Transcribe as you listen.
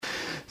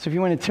So if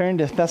you want to turn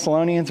to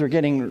Thessalonians, we're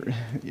getting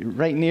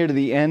right near to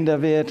the end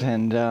of it.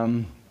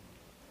 And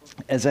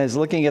as I was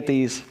looking at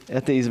these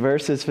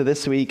verses for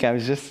this week,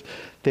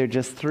 they're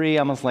just three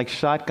almost like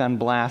shotgun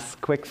blasts,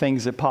 quick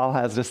things that Paul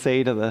has to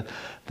say to the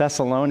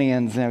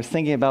Thessalonians. And I was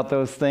thinking about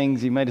those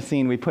things. You might have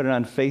seen, we put it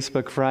on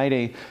Facebook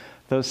Friday,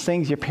 those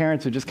things your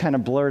parents would just kind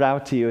of blurt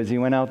out to you as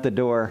you went out the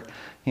door.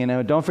 You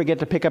know, don't forget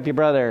to pick up your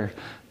brother.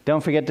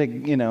 Don't forget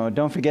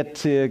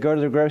to go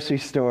to the grocery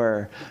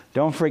store.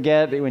 Don't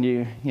forget when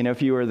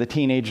if you were the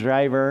teenage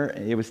driver,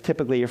 it was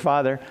typically your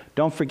father.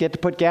 Don't forget to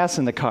put gas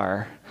in the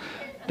car.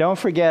 Don't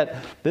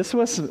forget, this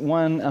was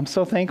one I'm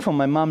so thankful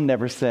my mom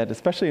never said,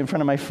 especially in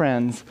front of my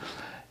friends.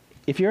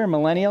 If you're a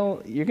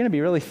millennial, you're going to be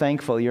really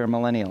thankful you're a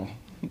millennial.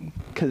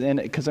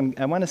 Because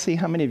I want to see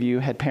how many of you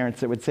had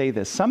parents that would say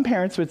this. Some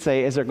parents would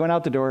say, as they're going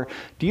out the door,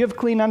 do you have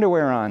clean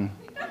underwear on?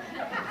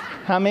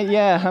 How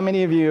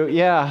many of you?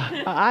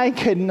 Yeah, I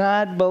could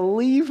not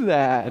believe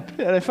that.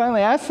 And I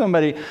finally asked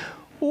somebody,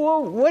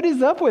 well, what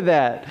is up with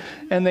that?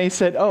 And they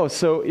said, oh,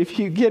 so if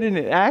you get in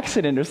an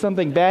accident or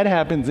something bad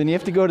happens and you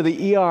have to go to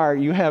the ER,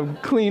 you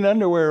have clean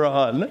underwear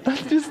on.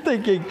 I'm just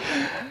thinking,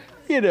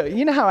 you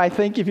know how I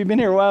think if you've been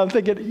here a while, I'm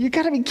thinking, you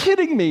got to be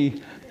kidding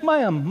me.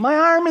 Ma'am, my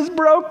arm is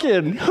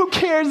broken. Who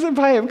cares if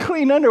I have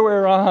clean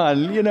underwear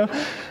on?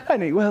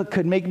 Well, it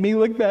could make me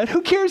look bad.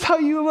 Who cares how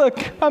you look?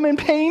 I'm in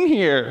pain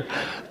here.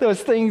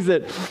 Those things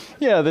that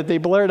they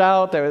blurt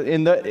out.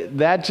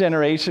 That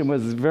generation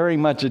was very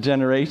much a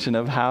generation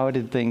of how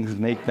did things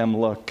make them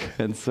look.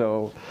 And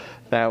so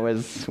that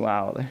was,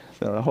 wow,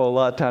 so a whole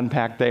lot to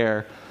unpack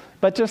there.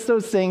 But just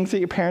those things that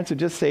your parents would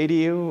just say to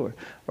you,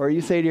 or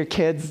you say to your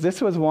kids. This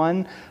was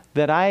one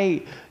that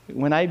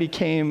when I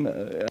became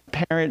a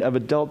parent of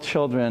adult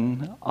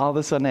children, all of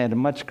a sudden I had a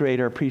much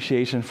greater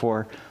appreciation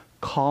for,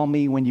 call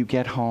me when you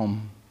get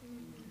home.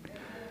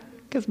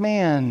 Because,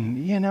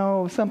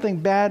 man, something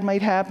bad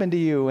might happen to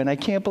you, and I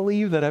can't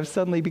believe that I've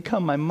suddenly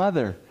become my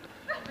mother.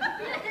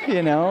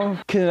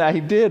 Because I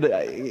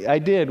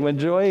did. When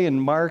Joy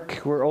and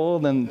Mark were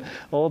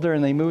older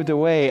and they moved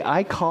away,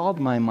 I called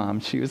my mom.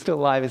 She was still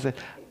alive. I said,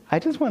 I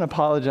just want to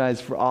apologize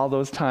for all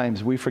those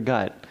times we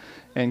forgot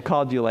and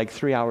called you like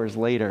 3 hours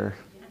later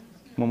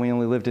when we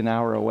only lived an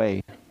hour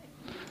away.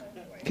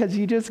 Because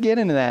you just get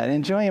into that.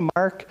 And Joy and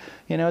Mark,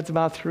 it's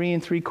about 3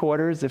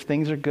 3/4 if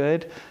things are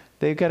good.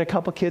 They've got a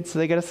couple kids, so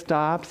they got to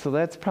stop. So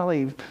that's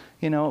probably,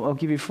 I'll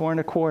give you 4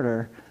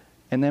 1/4.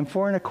 And then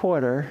 4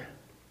 1/4,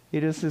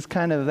 it is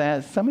kind of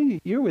that. Some of you,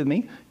 you're with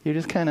me. You're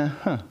just kind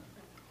of,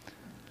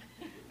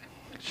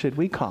 should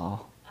we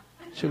call?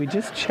 Should we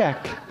just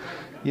check?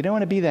 You don't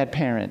want to be that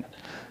parent.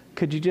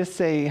 Could you just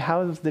say,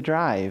 how's the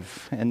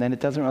drive? And then it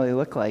doesn't really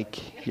look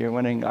like you're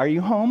wondering, are you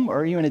home or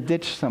are you in a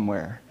ditch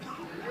somewhere?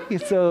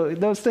 So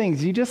those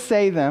things, you just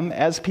say them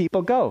as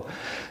people go.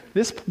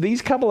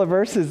 These couple of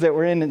verses that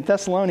we're in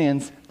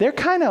Thessalonians, they're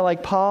kind of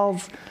like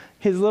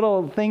his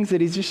little things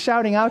that he's just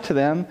shouting out to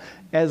them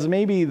as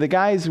maybe the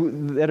guys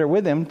that are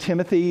with him,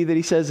 Timothy, that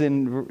he says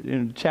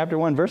in chapter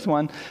 1, verse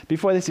 1,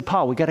 before they say,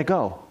 Paul, we got to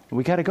go,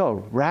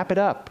 wrap it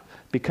up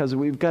because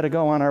we've got to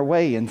go on our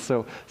way. And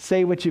so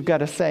say what you've got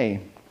to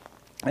say.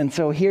 And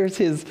so here's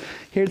his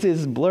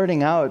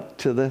blurting out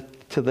to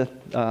the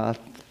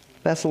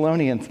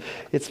Thessalonians.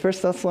 It's 1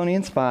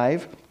 Thessalonians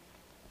 5,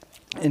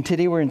 and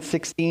today we're in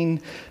 16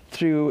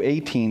 through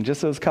 18,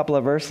 just those couple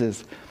of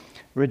verses.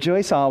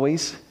 Rejoice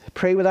always,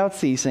 pray without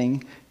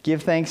ceasing,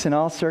 give thanks in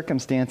all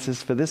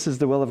circumstances, for this is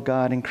the will of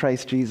God in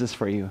Christ Jesus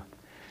for you.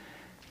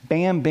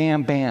 Bam,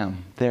 bam,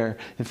 bam. There.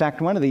 In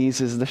fact, one of these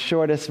is the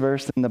shortest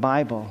verse in the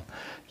Bible.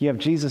 You have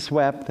Jesus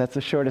wept, that's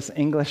the shortest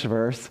English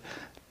verse.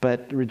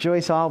 But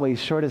rejoice always,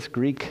 shortest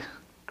Greek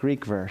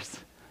verse.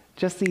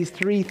 Just these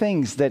 3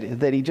 things that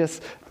he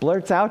just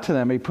blurts out to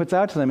them, he puts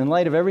out to them in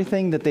light of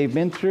everything that they've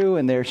been through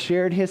and their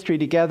shared history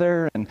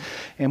together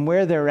and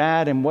where they're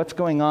at and what's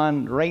going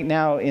on right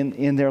now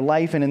in their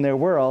life and in their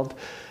world.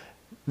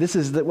 This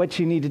is what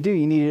you need to do.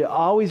 You need to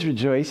always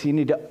rejoice. You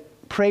need to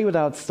pray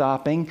without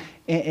stopping,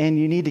 and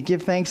you need to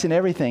give thanks in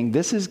everything.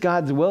 This is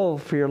God's will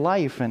for your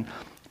life. And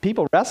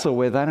people wrestle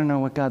with, I don't know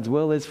what God's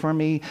will is for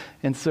me.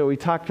 And so we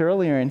talked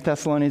earlier in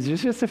Thessalonians,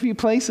 there's just a few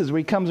places where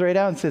he comes right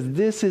out and says,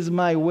 this is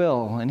my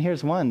will. And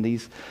here's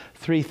these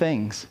 3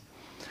 things.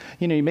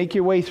 You make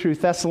your way through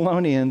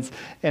Thessalonians,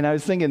 and I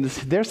was thinking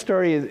their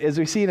story, as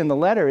we see it in the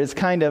letter, is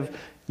kind of,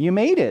 you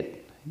made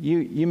it.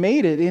 You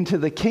made it into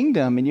the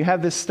kingdom, and you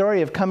have this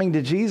story of coming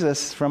to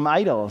Jesus from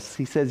idols.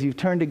 He says you've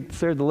turned to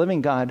serve the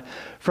living God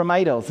from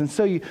idols. And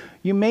so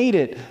you made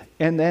it.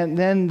 And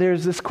then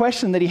there's this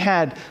question that he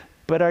had,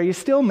 but are you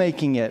still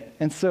making it?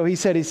 And so he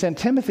said he sent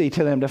Timothy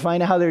to them to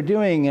find out how they're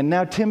doing. And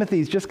now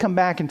Timothy's just come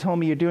back and told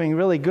me you're doing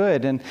really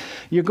good and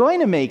you're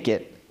going to make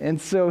it. And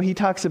so he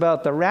talks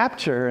about the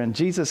rapture and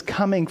Jesus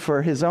coming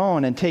for his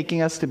own and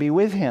taking us to be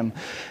with him.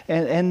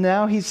 And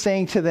now he's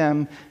saying to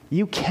them,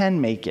 you can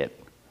make it.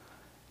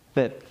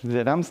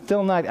 That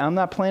I'm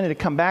not planning to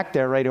come back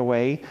there right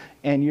away.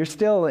 And you're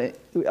still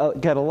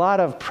got a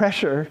lot of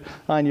pressure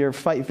on your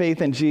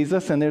faith in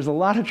Jesus. And there's a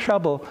lot of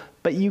trouble,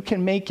 but you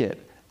can make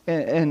it.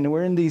 And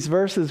we're in these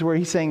verses where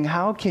he's saying,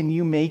 how can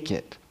you make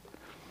it?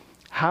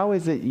 How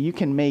is it you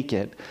can make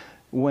it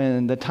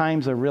when the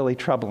times are really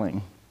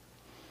troubling?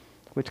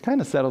 Which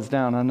kind of settles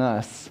down on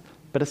us.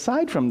 But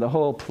aside from the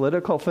whole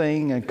political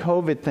thing and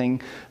COVID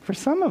thing, for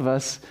some of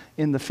us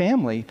in the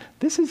family,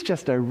 this is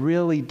just a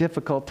really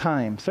difficult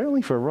time.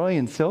 Certainly for Roy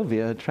and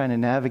Sylvia, trying to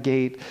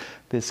navigate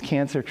this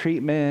cancer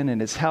treatment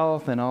and his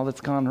health and all that's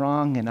gone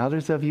wrong. And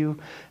others of you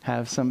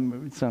have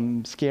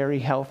some scary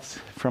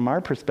health, from our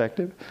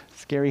perspective,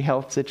 scary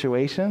health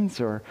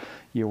situations or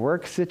your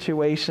work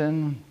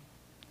situation.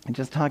 And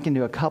just talking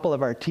to a couple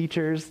of our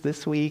teachers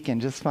this week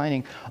and just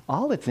finding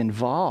all that's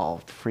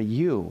involved for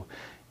you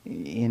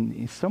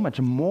in so much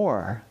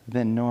more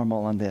than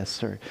normal on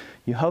this. Or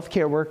you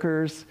healthcare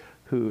workers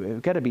who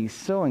have got to be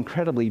so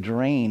incredibly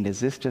drained as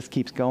this just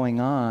keeps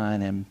going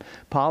on and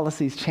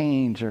policies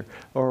change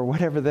or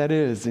whatever that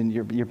is. And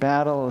your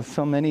battle,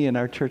 so many in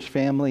our church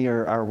family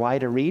are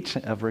wider reach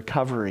of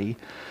recovery.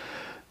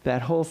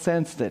 That whole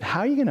sense that how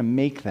are you going to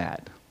make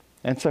that?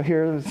 And so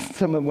here's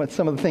some of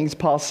the things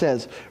Paul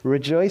says.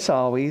 Rejoice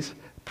always,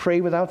 pray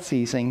without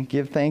ceasing,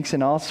 give thanks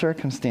in all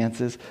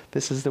circumstances.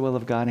 This is the will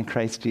of God in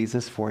Christ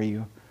Jesus for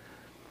you.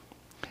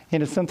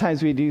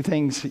 Sometimes we do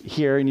things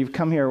here, and you've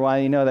come here a while,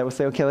 you know that we'll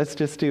say, okay, let's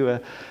just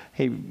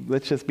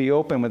be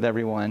open with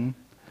everyone.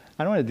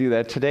 I don't want to do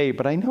that today,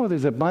 but I know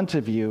there's a bunch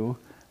of you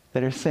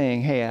that are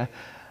saying, hey,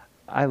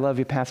 I love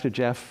you, Pastor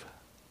Jeff.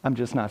 I'm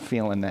just not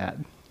feeling that.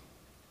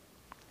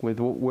 With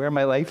where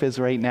my life is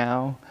right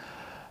now,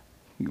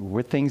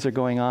 where things are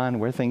going on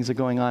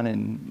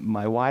in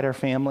my wider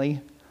family,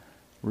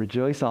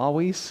 rejoice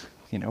always,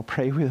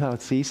 pray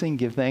without ceasing,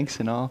 give thanks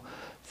in all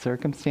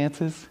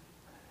circumstances.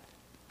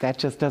 That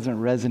just doesn't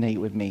resonate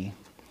with me.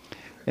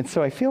 And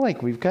so I feel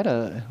like we've got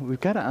to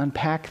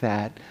unpack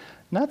that.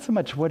 Not so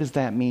much what does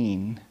that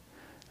mean?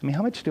 I mean,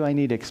 how much do I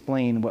need to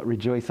explain what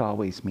rejoice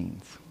always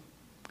means?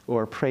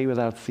 Or pray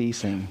without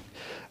ceasing?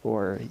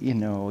 Or,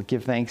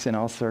 give thanks in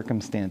all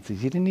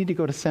circumstances. You didn't need to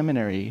go to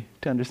seminary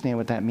to understand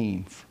what that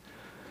means.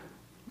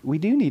 We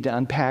do need to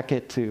unpack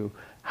it to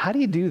how do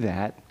you do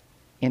that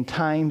in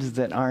times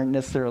that aren't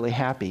necessarily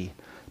happy?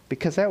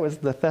 Because that was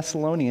the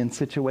Thessalonian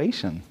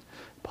situation.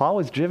 Paul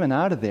was driven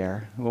out of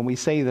there. When we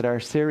say that our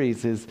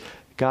series is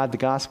God, the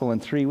Gospel in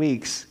 3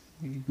 weeks,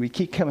 we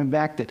keep coming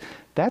back to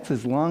that's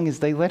as long as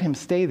they let him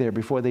stay there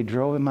before they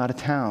drove him out of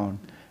town.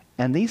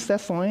 And these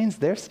Thessalonians,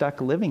 they're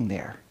stuck living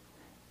there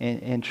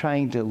and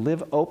trying to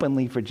live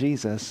openly for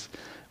Jesus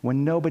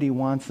when nobody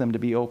wants them to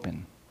be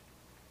open.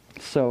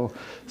 So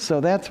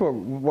that's what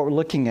we're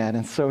looking at.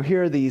 And so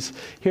here are these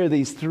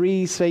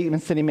 3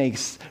 statements that he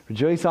makes.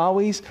 Rejoice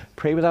always,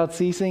 pray without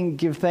ceasing,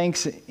 give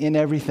thanks in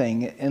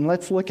everything. And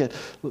let's look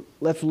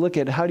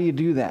at how do you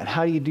do that?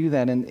 How do you do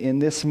that in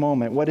this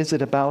moment? What is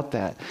it about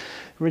that?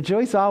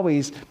 Rejoice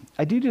always,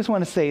 I do just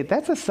want to say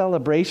that's a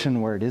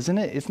celebration word, isn't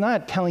it? It's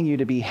not telling you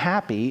to be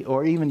happy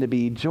or even to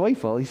be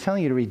joyful. He's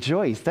telling you to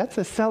rejoice. That's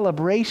a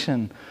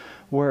celebration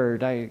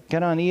word. I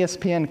got on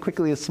ESPN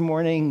quickly this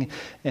morning,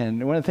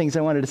 and one of the things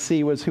I wanted to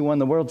see was who won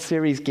the World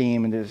Series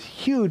game, and there's a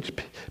huge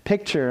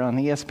picture on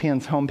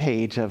ESPN's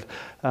homepage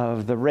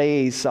of the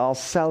Rays all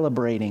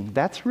celebrating.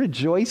 That's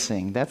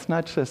rejoicing. That's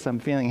not just I'm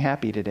feeling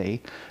happy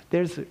today.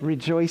 There's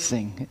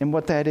rejoicing in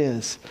what that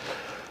is.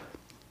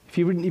 If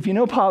you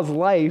know Paul's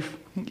life,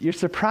 you're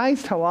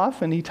surprised how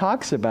often he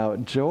talks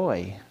about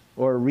joy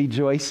or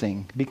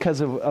rejoicing because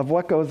of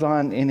what goes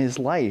on in his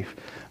life,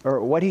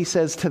 or what he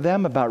says to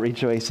them about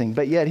rejoicing.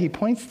 But yet he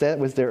points that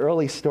was their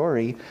early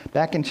story.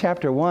 Back in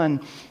chapter 1,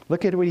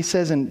 look at what he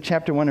says in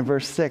chapter 1 and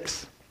verse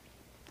 6.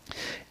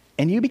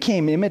 And you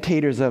became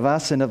imitators of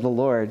us and of the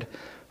Lord,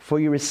 for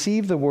you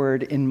received the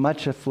word in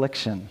much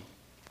affliction.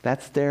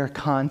 That's their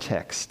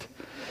context.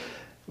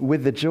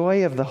 With the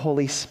joy of the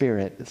Holy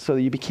Spirit. So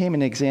you became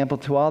an example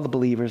to all the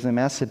believers in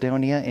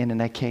Macedonia and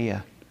in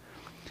Achaia.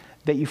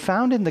 That you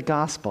found in the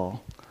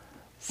gospel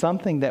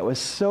something that was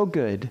so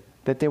good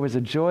that there was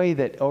a joy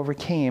that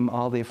overcame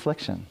all the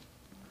affliction.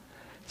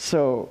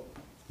 So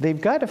they've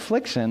got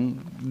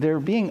affliction. They're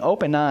being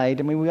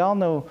open-eyed. I mean, we all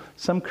know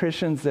some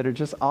Christians that are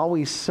just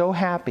always so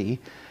happy.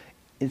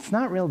 It's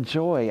not real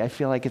joy. I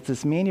feel like it's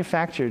this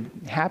manufactured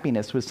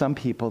happiness with some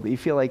people that you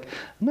feel like,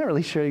 I'm not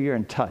really sure you're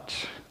in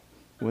touch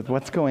with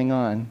what's going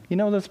on. You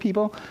know those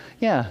people?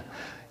 Yeah.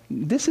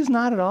 This is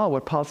not at all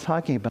what Paul's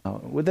talking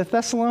about. With the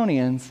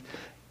Thessalonians,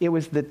 it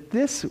was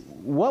that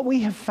what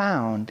we have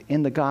found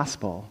in the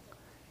gospel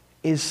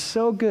is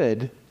so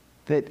good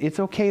that it's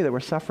okay that we're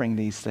suffering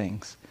these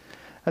things.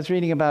 I was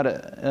reading about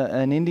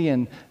an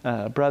Indian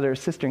brother or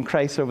sister in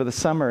Christ over the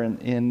summer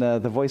in the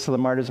Voice of the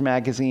Martyrs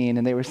magazine,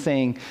 and they were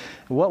saying,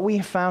 what we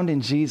found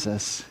in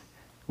Jesus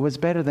was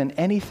better than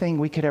anything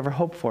we could ever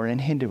hope for in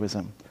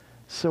Hinduism.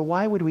 So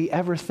why would we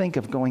ever think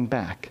of going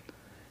back?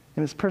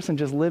 And this person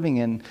just living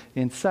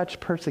in such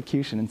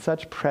persecution and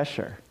such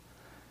pressure.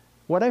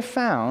 What I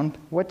found,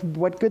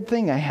 what good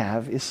thing I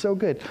have is so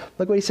good.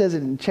 Look what he says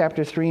in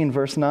chapter 3 and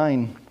verse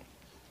 9.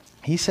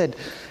 He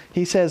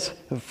says,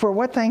 for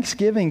what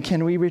thanksgiving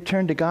can we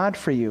return to God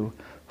for you?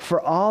 for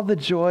all the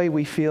joy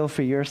we feel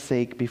for your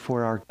sake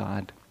before our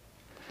God.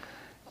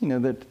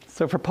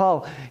 So for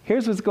Paul,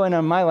 here's what's going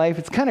on in my life.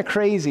 It's kind of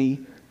crazy,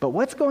 but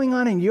what's going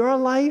on in your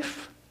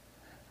life,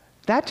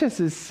 that just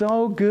is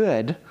so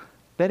good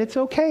that it's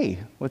okay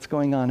what's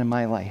going on in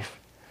my life.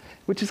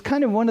 Which is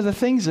kind of one of the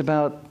things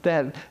about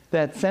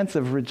that sense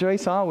of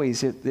rejoice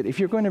always, that if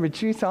you're going to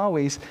rejoice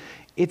always,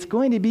 it's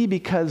going to be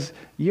because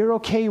you're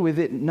okay with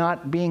it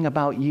not being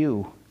about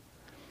you.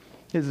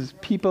 There's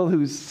people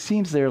who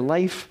seems their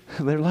life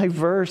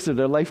verse or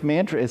their life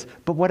mantra is,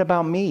 but what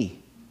about me?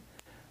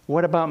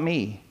 What about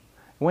me?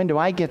 When do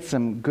I get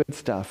some good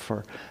stuff?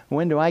 Or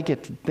when do I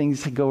get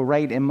things to go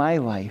right in my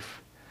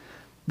life?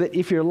 That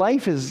if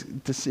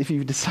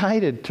you've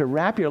decided to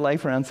wrap your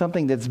life around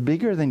something that's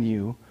bigger than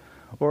you,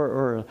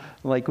 or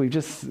like we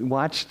just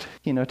watched,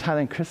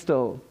 Tyler and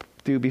Crystal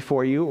do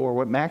before you, or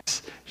what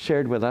Max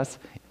shared with us,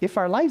 if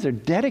our lives are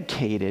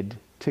dedicated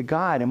to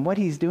God and what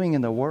He's doing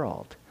in the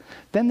world,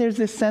 then there's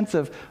this sense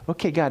of,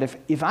 okay, God,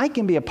 if I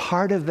can be a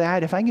part of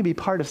that, if I can be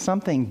part of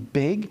something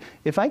big,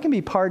 if I can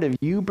be part of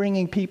you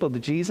bringing people to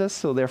Jesus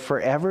so their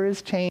forever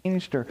is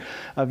changed, or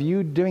of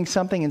you doing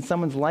something in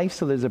someone's life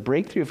so there's a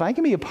breakthrough, if I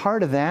can be a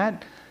part of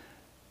that,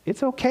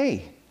 it's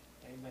okay.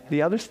 Amen.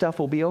 The other stuff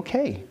will be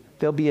okay.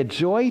 There'll be a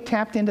joy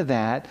tapped into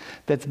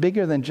that's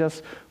bigger than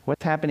just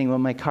what's happening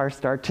when my car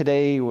starts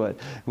today. What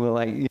will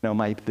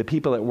the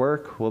people at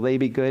work, will they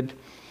be good?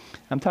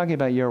 I'm talking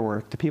about your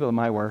work. The people at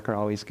my work are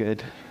always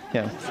good.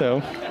 Yeah,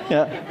 so,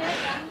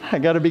 I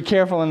got to be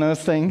careful in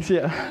those things,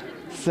 yeah.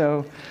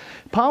 So,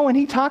 Paul, when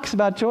he talks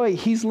about joy,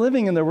 he's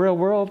living in the real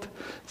world.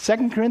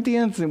 2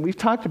 Corinthians, and we've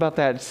talked about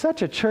that,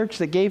 such a church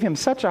that gave him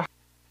such a,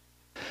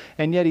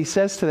 and yet he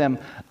says to them,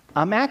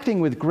 I'm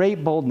acting with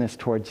great boldness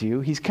towards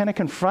you. He's kind of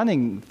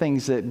confronting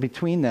things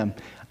between them.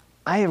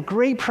 I have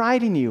great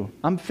pride in you.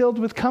 I'm filled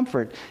with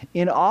comfort.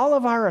 In all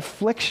of our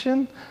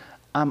affliction,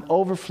 I'm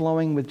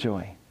overflowing with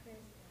joy.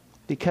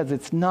 Because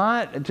it's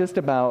not just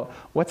about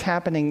what's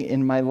happening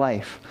in my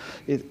life.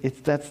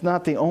 That's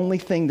not the only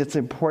thing that's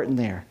important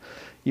there.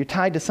 You're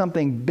tied to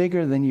something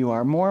bigger than you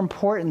are, more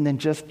important than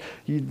just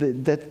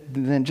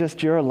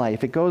your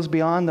life. It goes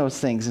beyond those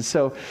things. And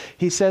so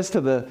he says to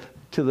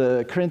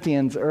the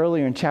Corinthians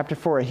earlier in chapter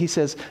 4, he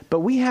says, but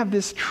we have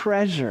this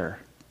treasure.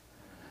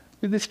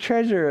 We have this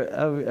treasure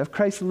of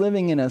Christ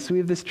living in us. We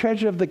have this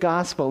treasure of the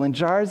gospel in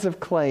jars of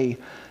clay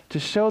to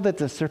show that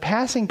the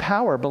surpassing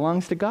power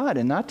belongs to God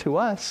and not to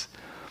us.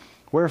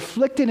 We're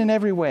afflicted in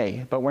every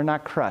way, but we're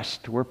not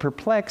crushed. We're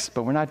perplexed,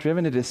 but we're not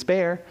driven to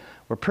despair.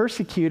 We're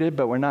persecuted,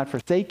 but we're not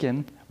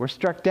forsaken. We're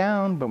struck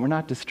down, but we're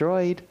not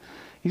destroyed.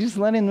 He's just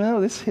letting them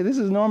know this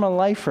is normal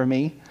life for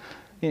me.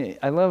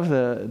 I love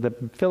the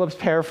Phillips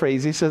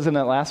paraphrase. He says in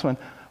that last one,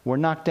 we're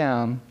knocked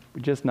down,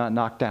 we're just not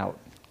knocked out.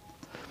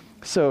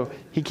 So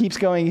he keeps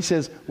going. He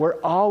says,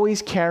 we're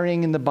always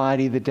carrying in the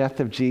body the death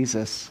of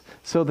Jesus,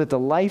 so that the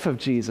life of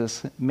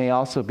Jesus may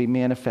also be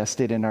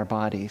manifested in our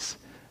bodies.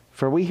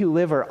 For we who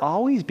live are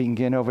always being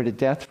given over to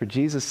death for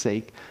Jesus'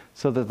 sake,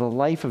 so that the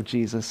life of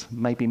Jesus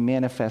might be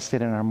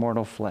manifested in our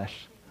mortal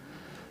flesh.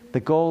 The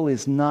goal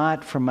is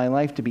not for my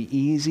life to be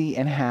easy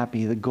and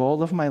happy. The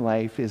goal of my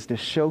life is to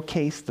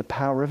showcase the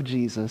power of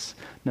Jesus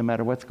no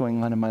matter what's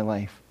going on in my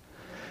life.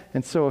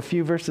 And so a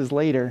few verses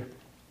later,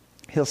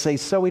 he'll say,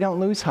 so we don't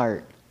lose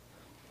heart.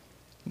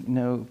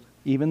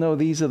 Even though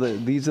these are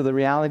the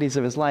realities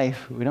of his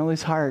life, we don't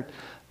lose heart.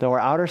 Though our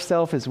outer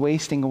self is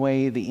wasting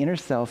away, the inner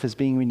self is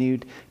being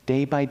renewed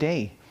day by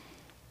day.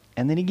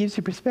 And then he gives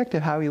you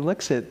perspective how he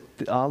looks at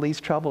all these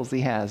troubles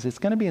he has. It's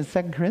going to be in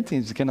 2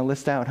 Corinthians. He's going to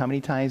list out how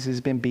many times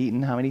he's been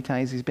beaten, how many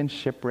times he's been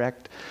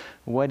shipwrecked,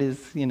 what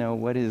his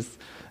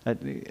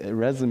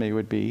resume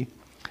would be.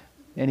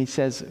 And he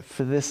says,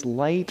 for this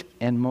light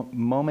and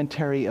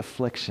momentary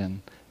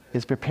affliction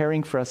is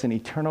preparing for us an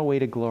eternal way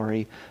to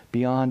glory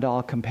beyond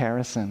all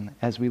comparison,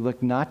 as we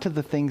look not to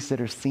the things that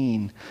are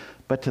seen,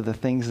 but to the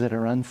things that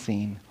are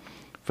unseen.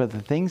 For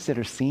the things that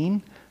are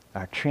seen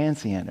are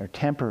transient or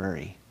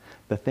temporary.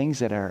 The things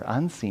that are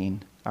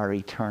unseen are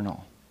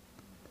eternal.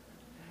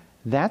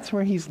 That's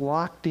where he's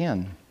locked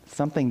in.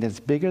 Something that's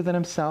bigger than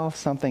himself,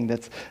 something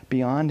that's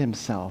beyond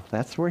himself.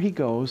 That's where he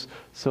goes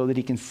so that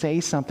he can say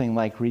something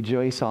like,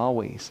 rejoice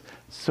always.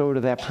 So to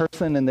that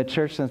person in the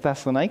church in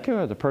Thessalonica,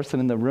 or the person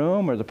in the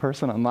room, or the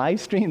person on live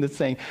stream that's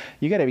saying,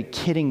 you got to be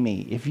kidding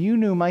me. If you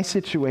knew my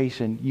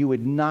situation, you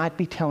would not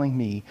be telling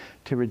me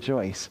to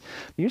rejoice.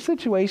 Your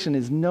situation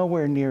is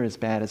nowhere near as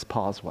bad as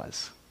Paul's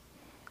was,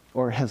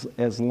 or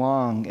as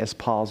long as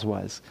Paul's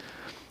was.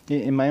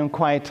 In my own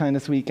quiet time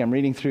this week, I was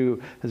reading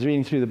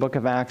through the book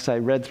of Acts. I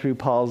read through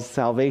Paul's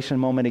salvation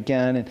moment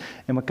again,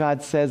 and what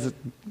God says,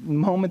 the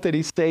moment that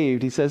he's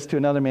saved, he says to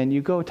another man,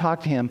 you go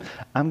talk to him.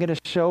 I'm going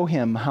to show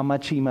him how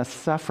much he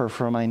must suffer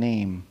for my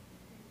name.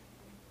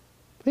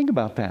 Think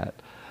about that.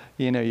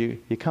 You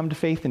come to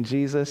faith in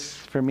Jesus.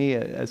 For me,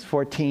 as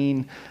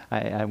 14,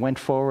 I went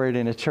forward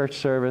in a church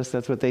service.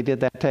 That's what they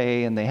did that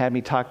day, and they had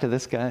me talk to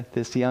this guy,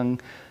 this young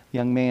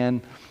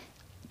man.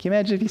 Can you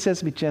imagine if he says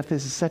to me, Jeff,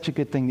 this is such a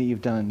good thing that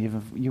you've done.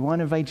 You want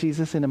to invite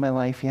Jesus into my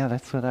life? Yeah,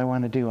 that's what I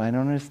want to do. I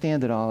don't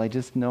understand it all. I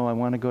just know I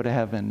want to go to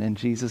heaven, and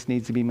Jesus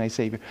needs to be my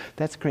Savior.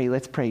 That's great.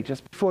 Let's pray.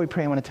 Just before we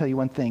pray, I want to tell you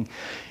one thing.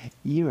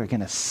 You are going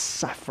to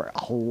suffer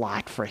a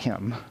lot for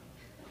him.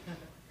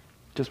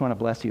 Just want to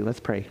bless you. Let's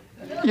pray.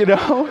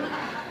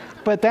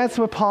 But that's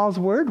what Paul's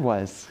word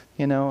was.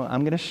 I'm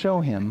going to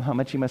show him how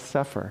much he must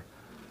suffer.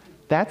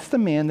 That's the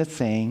man that's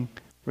saying,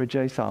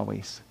 rejoice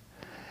always.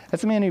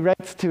 That's the man who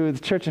writes to the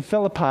church in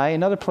Philippi,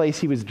 another place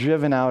he was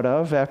driven out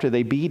of after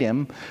they beat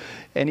him.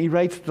 And he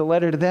writes the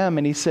letter to them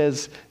and he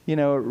says,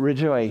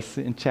 rejoice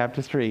in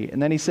chapter 3.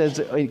 And then he says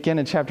again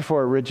in chapter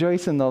 4,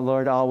 rejoice in the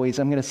Lord always.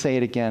 I'm going to say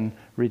it again,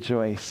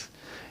 rejoice.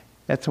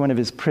 That's one of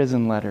his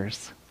prison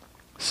letters.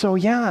 So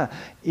yeah,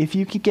 if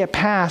you could get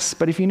past,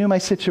 but if you knew my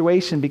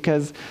situation,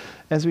 because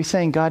as we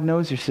sang, God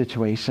knows your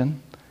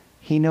situation.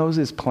 He knows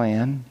his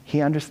plan.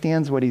 He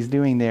understands what he's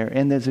doing there.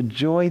 And there's a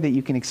joy that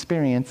you can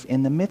experience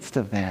in the midst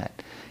of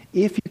that.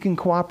 If you can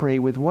cooperate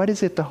with what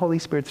is it the Holy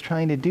Spirit's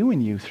trying to do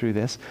in you through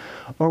this,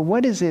 or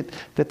what is it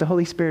that the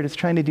Holy Spirit is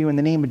trying to do in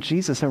the name of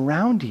Jesus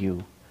around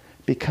you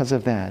because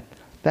of that.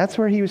 That's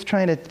where he was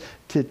trying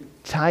to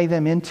tie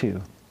them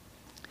into.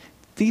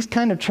 These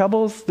kind of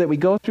troubles that we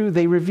go through,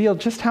 they reveal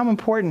just how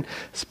important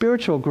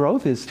spiritual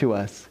growth is to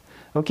us.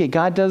 Okay,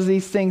 God does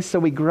these things so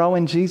we grow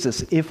in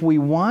Jesus. If we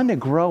want to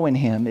grow in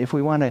him, if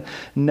we want to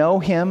know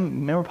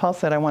him, remember Paul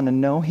said, I want to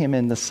know him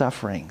in the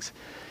sufferings.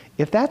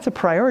 If that's a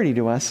priority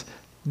to us,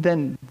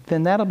 then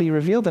that'll be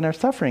revealed in our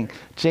suffering.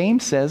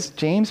 James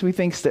we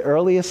think is the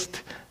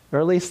earliest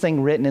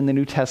thing written in the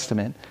New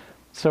Testament.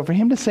 So for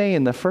him to say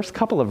in the first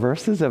couple of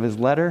verses of his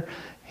letter,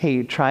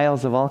 hey,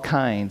 trials of all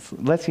kinds,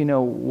 lets you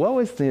know what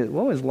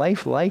was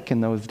life like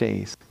in those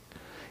days.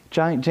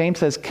 James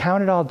says,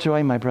 count it all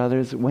joy, my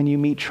brothers, when you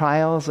meet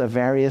trials of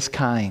various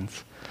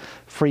kinds.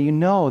 For you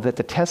know that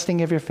the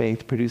testing of your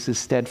faith produces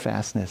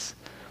steadfastness.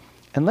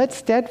 And let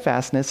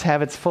steadfastness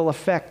have its full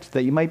effect,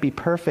 that you might be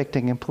perfect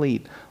and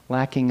complete,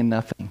 lacking in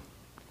nothing.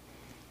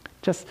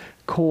 Just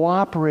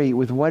cooperate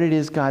with what it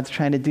is God's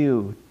trying to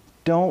do.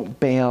 Don't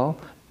bail.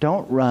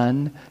 Don't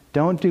run.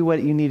 Don't do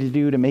what you need to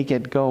do to make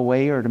it go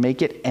away or to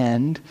make it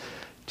end.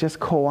 Just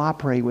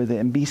cooperate with it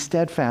and be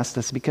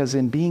steadfast, because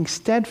in being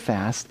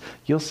steadfast,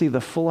 you'll see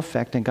the full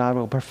effect and God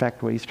will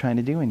perfect what he's trying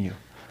to do in you.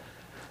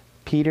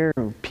 Peter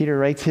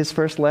writes his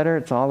first letter.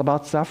 It's all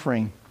about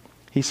suffering.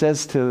 He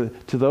says to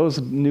those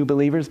new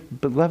believers,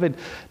 beloved,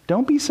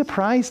 don't be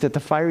surprised at the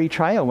fiery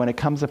trial when it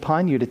comes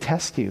upon you to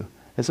test you,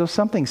 as though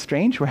something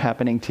strange were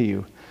happening to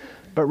you.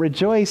 But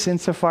rejoice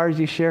insofar as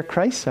you share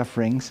Christ's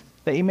sufferings,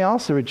 that you may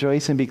also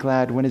rejoice and be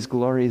glad when his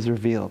glory is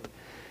revealed.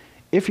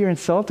 If you're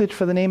insulted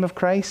for the name of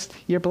Christ,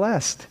 you're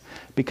blessed,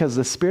 because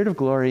the Spirit of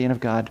glory and of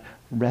God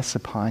rests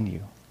upon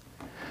you.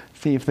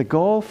 See, if the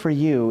goal for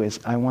you is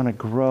I want to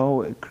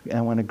grow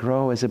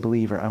as a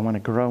believer, I want to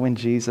grow in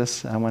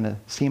Jesus, I want to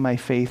see my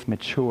faith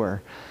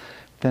mature,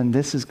 then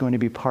this is going to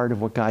be part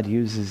of what God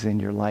uses in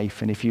your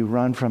life. And if you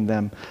run from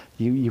them,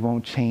 you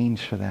won't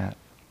change for that.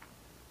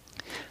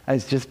 I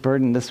was just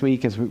burdened this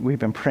week as we've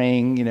been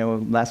praying.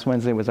 Last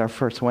Wednesday was our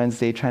first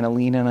Wednesday, trying to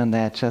lean in on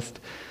that.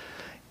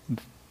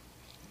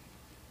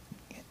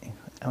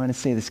 I want to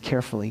say this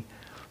carefully,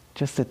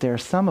 just that there are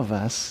some of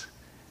us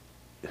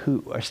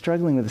who are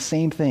struggling with the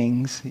same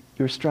things you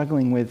were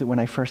struggling with when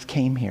I first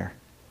came here.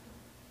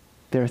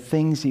 There are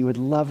things you would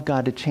love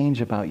God to change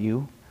about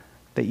you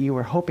that you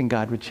were hoping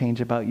God would change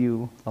about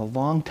you a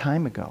long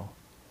time ago.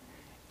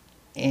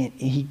 And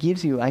he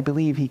gives you, I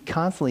believe, he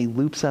constantly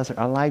loops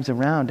our lives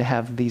around to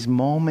have these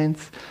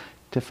moments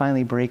to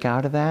finally break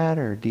out of that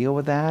or deal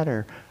with that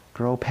or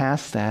grow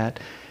past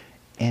that.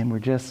 And we're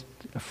just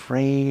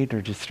afraid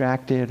or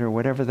distracted or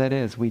whatever that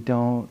is. We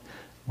don't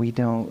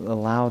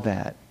allow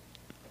that.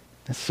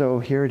 So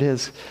here it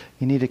is.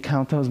 You need to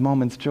count those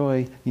moments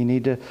joy. You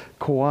need to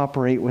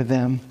cooperate with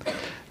them.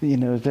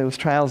 Those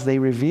trials, they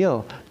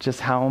reveal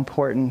just how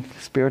important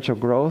spiritual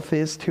growth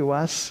is to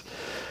us.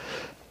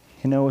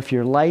 If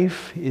your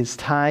life is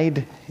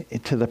tied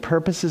to the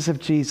purposes of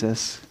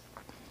Jesus,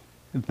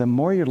 the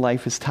more your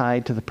life is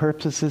tied to the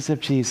purposes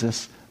of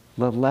Jesus,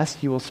 the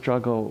less you will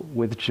struggle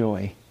with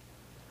joy.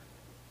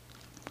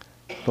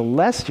 The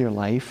less your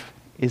life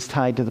is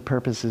tied to the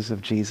purposes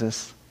of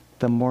Jesus,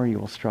 the more you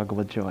will struggle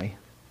with joy.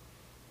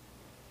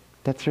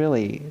 That's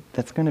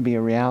going to be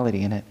a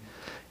reality in it.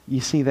 You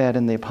see that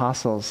in the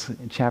apostles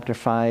in chapter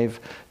 5.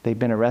 They've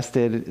been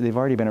arrested. They've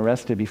already been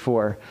arrested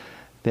before.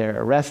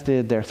 They're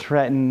arrested. They're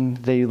threatened.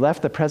 They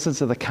left the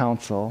presence of the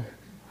council.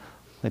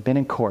 They've been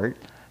in court,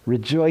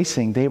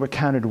 rejoicing. They were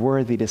counted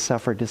worthy to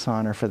suffer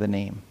dishonor for the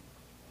name.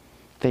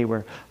 They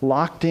were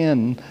locked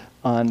in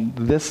on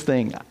this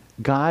thing.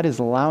 God is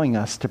allowing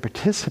us to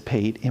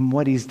participate in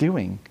what he's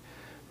doing.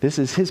 This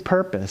is his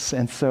purpose.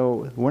 And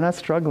so we're not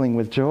struggling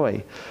with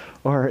joy.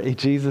 Or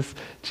Jesus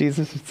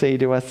would say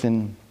to us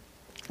in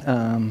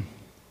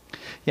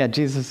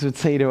Jesus would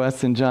say to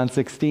us in John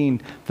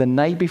 16, the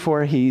night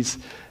before he's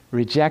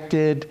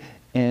rejected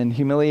and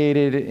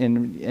humiliated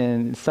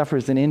and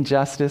suffers an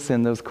injustice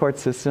in those court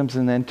systems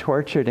and then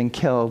tortured and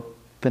killed,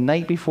 the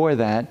night before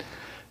that,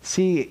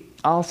 see,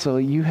 also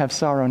you have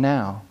sorrow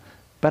now,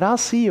 but I'll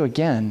see you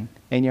again,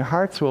 and your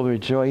hearts will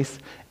rejoice,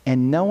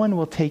 and no one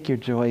will take your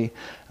joy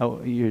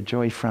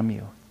from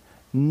you.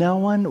 No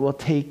one will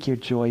take your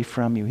joy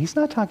from you. He's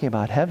not talking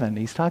about heaven.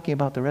 He's talking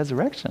about the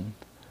resurrection.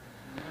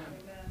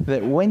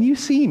 That when you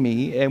see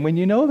me, and when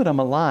you know that I'm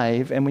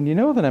alive, and when you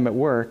know that I'm at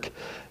work,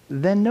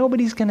 then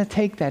nobody's going to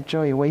take that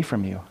joy away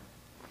from you.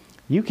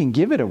 You can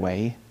give it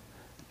away,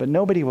 but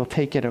nobody will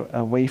take it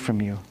away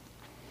from you.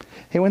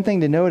 Hey, one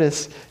thing to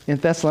notice in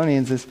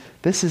Thessalonians is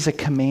this is a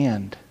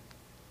command.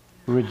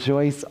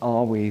 Rejoice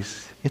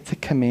always. It's a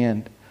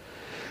command.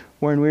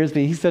 Warren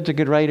Wiersbe, he's such a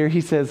good writer.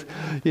 He says,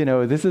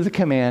 this is a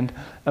command.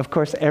 Of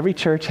course, every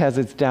church has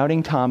its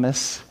doubting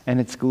Thomas and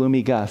its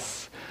gloomy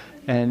Gus.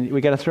 And we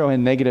got to throw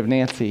in negative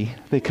Nancy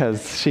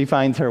because she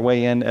finds her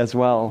way in as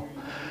well.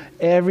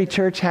 Every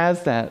church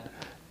has that.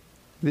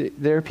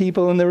 There are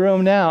people in the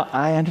room now.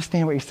 I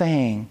understand what you're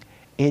saying.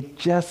 It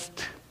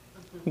just,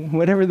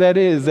 whatever that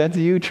is, that's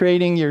you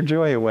trading your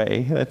joy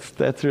away.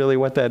 That's really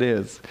what that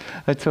is.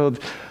 I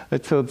told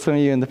some of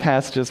you in the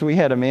past, we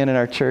had a man in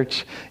our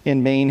church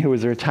in Maine who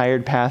was a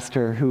retired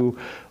pastor who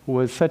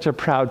was such a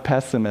proud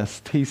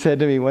pessimist. He said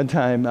to me one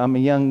time, I'm a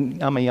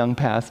young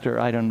pastor.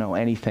 I don't know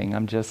anything.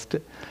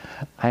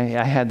 I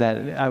had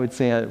that, I would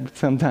say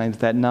sometimes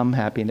that numb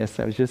happiness.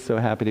 I was just so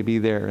happy to be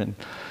there and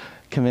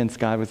convinced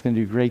God was going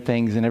to do great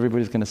things and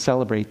everybody's going to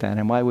celebrate that.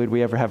 And why would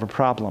we ever have a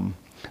problem?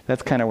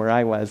 That's kind of where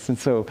I was. And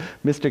so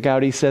Mr.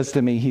 Gowdy says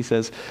to me, he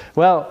says,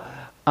 well,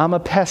 I'm a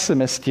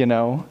pessimist,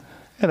 And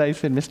I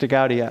said, Mr.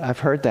 Gowdy, I've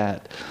heard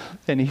that.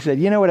 And he said,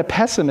 you know what a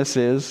pessimist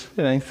is?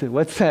 And I said,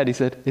 what's that? He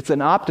said, it's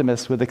an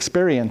optimist with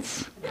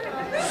experience.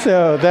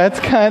 So that's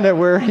kind of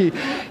where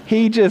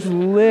he just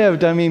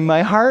lived. I mean,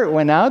 my heart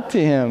went out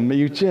to him.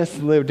 You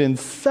just lived in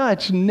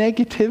such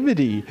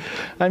negativity.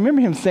 I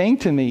remember him saying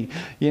to me,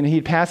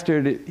 he'd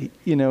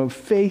pastored,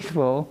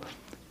 faithful.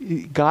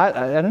 God,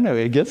 I don't know,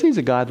 I guess he's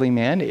a godly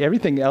man.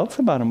 Everything else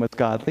about him was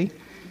godly.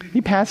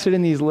 He pastored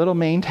in these little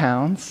Maine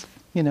towns,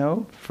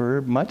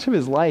 for much of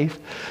his life.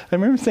 I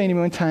remember saying to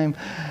him one time,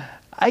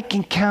 I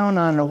can count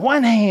on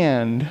one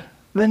hand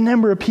the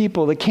number of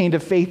people that came to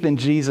faith in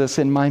Jesus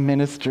in my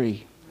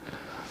ministry.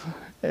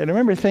 And I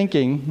remember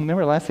thinking,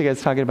 last thing I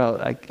was talking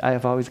about, I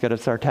have always got a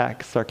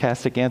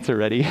sarcastic answer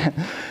ready.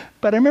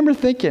 But I remember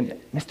thinking,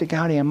 Mr.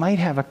 Gowdy, I might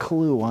have a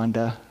clue on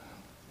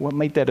what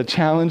made that a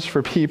challenge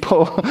for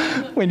people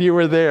when you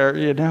were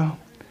there,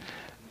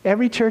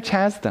 Every church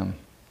has them.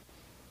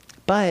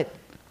 But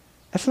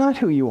that's not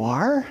who you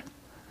are.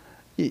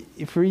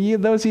 For you,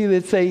 those of you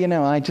that say,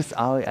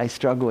 I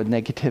struggle with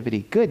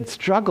negativity, good,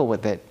 struggle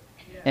with it.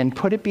 And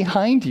put it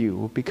behind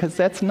you, because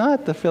that's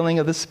not the filling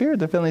of the Spirit.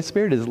 The filling of the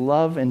Spirit is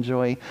love and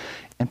joy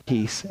and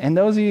peace. And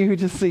those of you who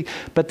just see,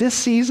 but this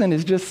season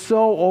is just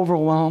so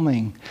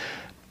overwhelming,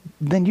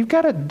 then you've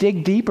got to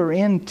dig deeper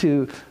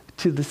into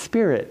the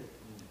Spirit.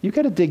 You've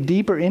got to dig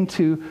deeper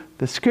into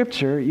the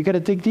Scripture. You've got to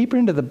dig deeper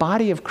into the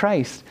body of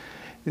Christ.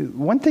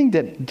 One thing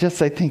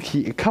that I think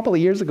a couple of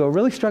years ago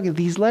really struck me,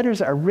 these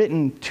letters are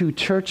written to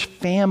church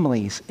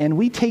families, and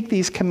we take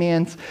these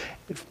commands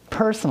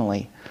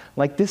personally.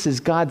 Like this is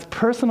God's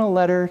personal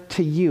letter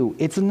to you.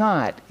 It's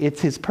not.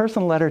 It's his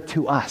personal letter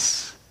to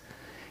us.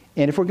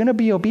 And if we're going to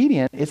be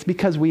obedient, it's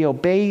because we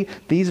obey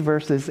these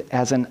verses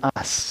as an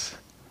us.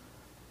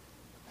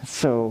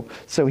 So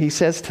he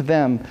says to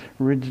them,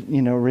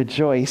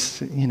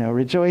 rejoice,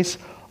 rejoice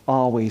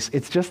always.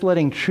 It's just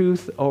letting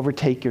truth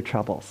overtake your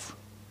troubles.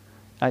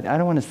 I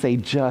don't want to say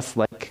just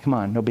like, come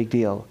on, no big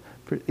deal.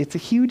 It's a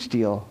huge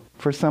deal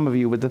for some of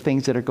you with the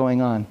things that are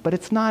going on. But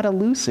it's not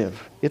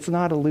elusive. It's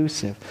not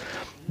elusive.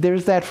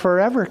 There's that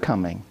forever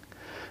coming.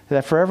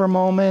 That forever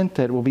moment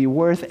that will be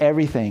worth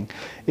everything.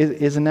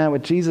 Isn't that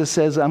what Jesus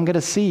says? I'm going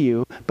to see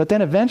you. But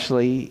then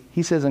eventually,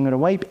 he says, I'm going to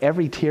wipe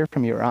every tear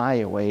from your eye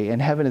away.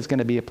 And heaven is going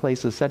to be a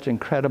place of such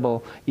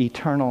incredible,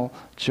 eternal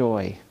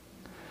joy.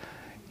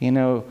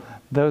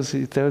 Those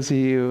of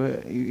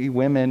you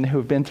women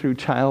who've been through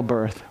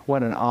childbirth,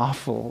 what an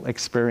awful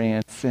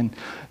experience. And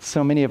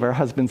so many of our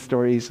husband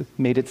stories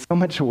made it so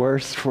much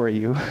worse for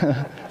you.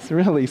 It's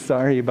really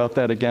sorry about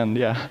that again,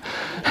 yeah.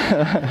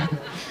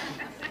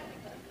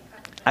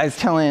 I was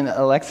telling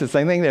Alexis,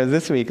 I think it was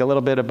this week, a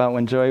little bit about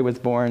when Joy was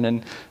born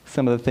and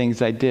some of the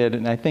things I did.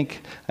 And I think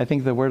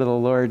the word of the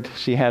Lord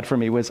she had for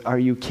me was, are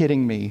you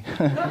kidding me?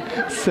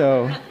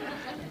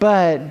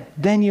 But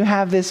then you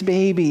have this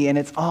baby and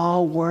it's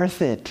all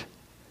worth it.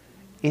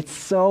 It's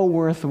so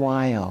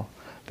worthwhile,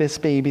 this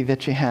baby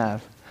that you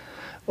have.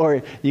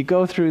 Or you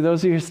go through,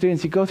 those of your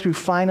students, you go through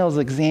finals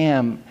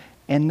exam,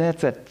 and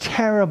that's a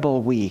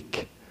terrible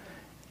week.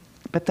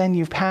 But then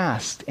you've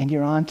passed, and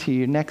you're on to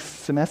your next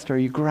semester,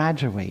 you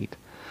graduate.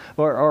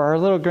 Or our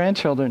little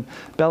grandchildren,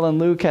 Bella and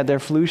Luke had their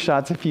flu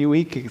shots a few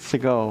weeks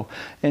ago,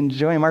 and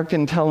Joey and Mark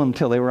didn't tell them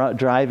until they were out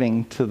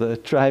driving to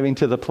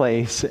the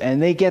place,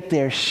 and they get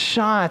their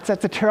shots.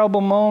 That's a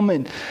terrible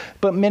moment.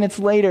 But minutes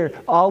later,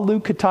 all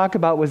Luke could talk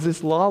about was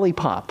this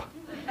lollipop.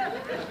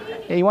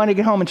 And he wanted to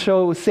get home and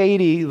show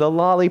Sadie the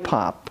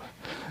lollipop.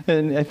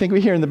 And I think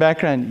we hear in the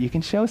background, you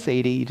can show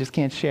Sadie, you just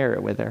can't share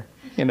it with her,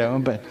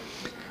 but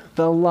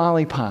the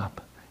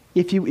lollipop.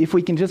 If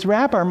we can just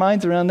wrap our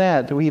minds around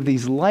that we have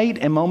these light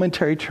and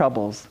momentary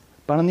troubles.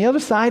 But on the other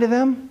side of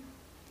them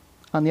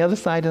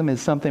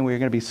is something we're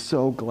going to be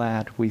so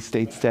glad we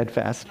stayed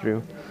steadfast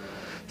through.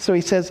 So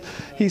he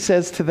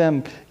says to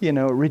them,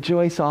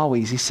 rejoice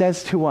always. He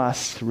says to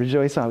us,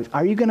 rejoice always.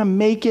 Are you going to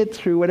make it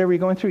through whatever you're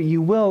going through?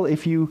 You will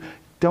if you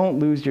don't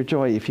lose your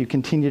joy, if you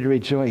continue to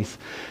rejoice.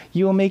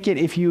 You will make it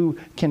if you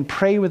can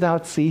pray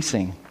without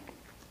ceasing.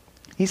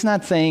 He's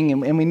not saying,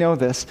 and we know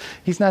this,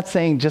 he's not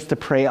saying just to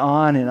pray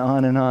on and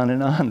on and on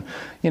and on.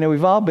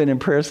 We've all been in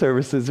prayer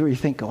services where you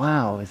think,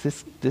 wow,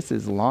 this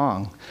is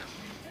long.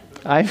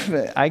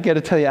 I got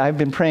to tell you, I've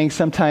been praying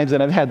sometimes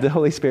and I've had the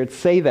Holy Spirit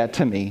say that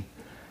to me.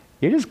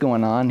 You're just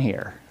going on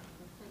here.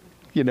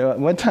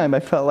 One time I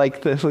felt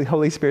like the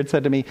Holy Spirit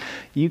said to me,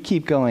 you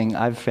keep going,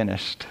 I've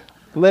finished.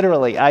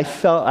 Literally, I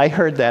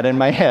heard that in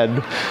my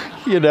head.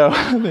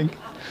 I think,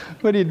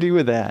 what do you do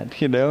with that?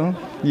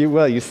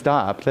 You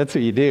stop. That's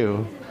what you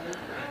do.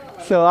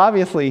 So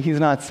obviously, he's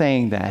not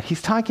saying that.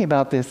 He's talking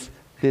about this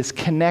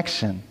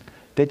connection,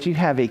 that you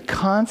have a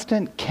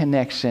constant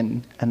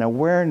connection, an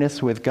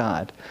awareness with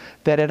God,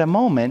 that at a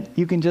moment,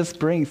 you can just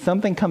bring,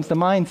 something comes to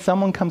mind,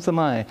 someone comes to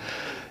mind.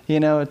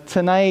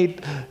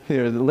 Tonight,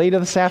 later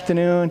this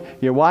afternoon,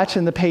 you're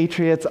watching the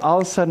Patriots. All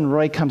of a sudden,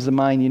 Roy comes to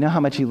mind. You know how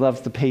much he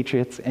loves the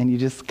Patriots. And you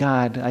just,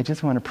 God, I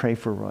just want to pray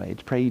for Roy.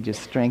 Pray you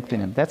just strengthen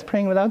him. That's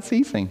praying without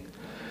ceasing.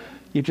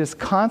 You're just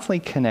constantly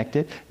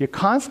connected. You're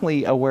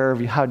constantly aware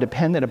of how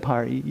dependent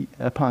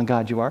upon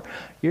God you are.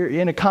 You're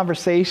in a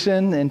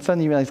conversation, and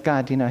suddenly you realize,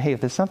 God, hey,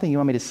 if there's something you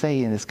want me to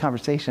say in this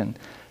conversation,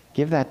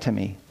 give that to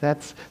me.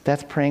 That's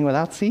praying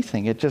without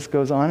ceasing. It just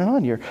goes on and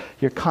on.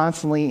 You're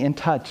constantly in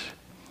touch.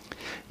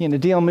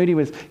 D.L. Moody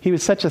was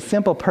such a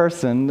simple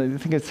person. I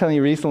think I was telling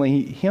you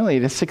recently, he only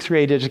had a 6th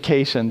grade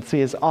education, so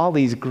he has all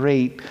these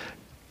great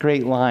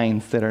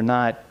lines that are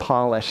not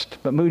polished.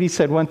 But Moody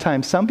said one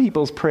time, some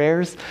people's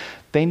prayers,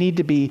 they need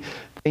to be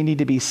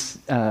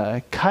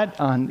cut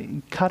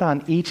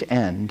on each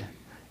end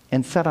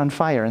and set on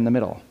fire in the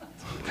middle.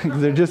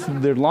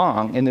 they're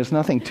long and there's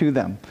nothing to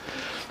them.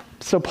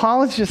 So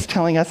Paul is just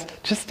telling us,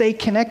 just stay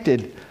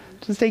connected.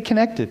 Just stay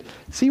connected.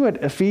 See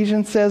what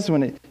Ephesians says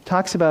when it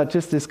talks about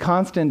just this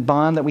constant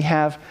bond that we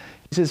have.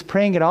 He says,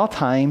 praying at all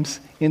times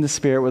in the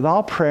Spirit with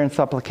all prayer and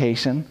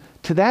supplication.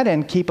 To that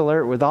end, keep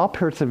alert with all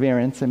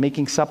perseverance and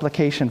making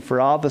supplication for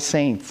all the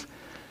saints.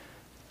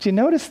 Did you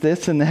notice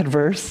this in that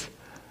verse?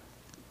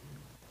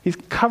 He's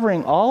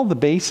covering all the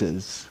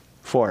bases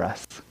for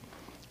us.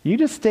 You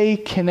just stay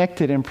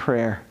connected in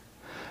prayer.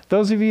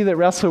 Those of you that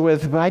wrestle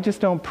with, I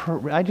just don't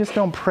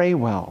pray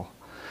well.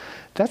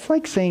 That's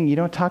like saying you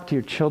don't talk to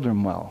your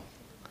children well.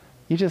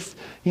 You're just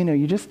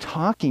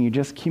talking, you're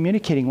just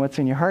communicating what's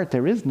in your heart.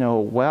 There is no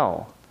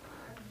well.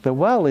 The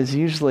well is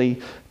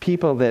usually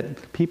people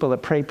that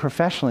pray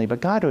professionally,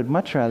 but God would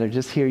much rather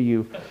just hear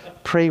you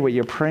pray what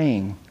you're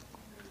praying.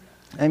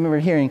 I remember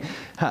hearing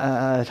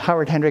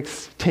Howard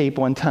Hendricks' tape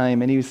one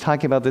time, and he was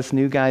talking about this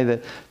new guy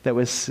that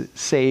was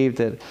saved,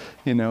 that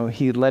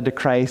he led to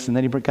Christ, and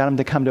then he got him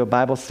to come to a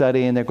Bible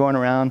study, and they're going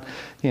around,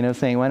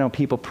 saying, why don't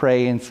people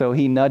pray? And so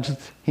he nudged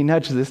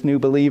this new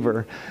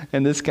believer,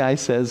 and this guy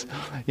says,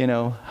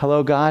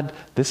 hello God,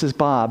 this is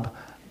Bob.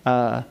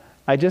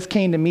 I just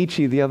came to meet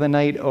you the other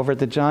night over at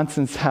the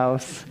Johnson's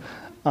house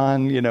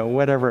on,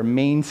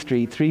 Main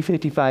Street,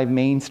 355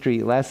 Main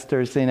Street. Last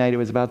Thursday night, it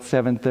was about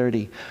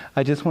 7:30.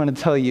 I just want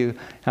to tell you,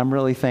 I'm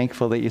really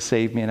thankful that you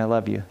saved me, and I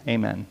love you.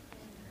 Amen.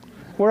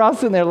 We're all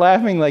sitting there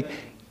laughing like,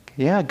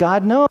 yeah,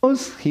 God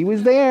knows. He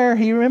was there.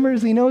 He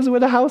remembers. He knows where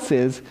the house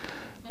is.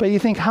 But you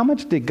think, how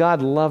much did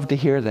God love to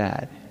hear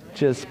that?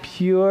 Just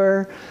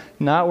pure,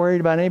 not worried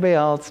about anybody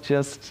else,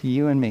 just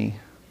you and me.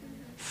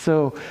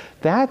 So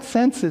that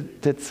sense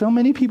that so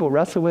many people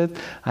wrestle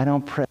with, I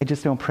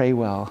just don't pray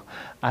well.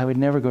 I would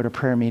never go to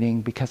prayer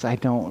meeting because I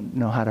don't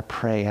know how to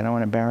pray. I don't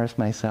want to embarrass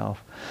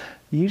myself.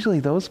 Usually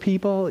those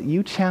people,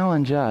 you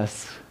challenge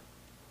us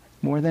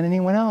more than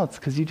anyone else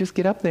because you just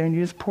get up there and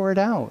you just pour it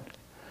out.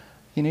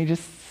 You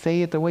just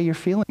say it the way you're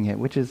feeling it,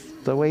 which is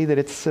the way that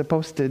it's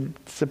supposed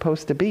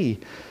to be.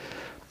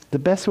 The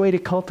best way to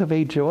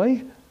cultivate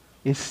joy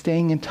is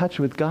staying in touch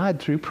with God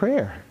through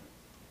prayer.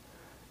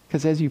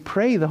 Because as you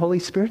pray, the Holy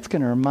Spirit's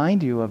going to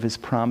remind you of His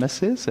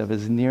promises, of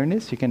His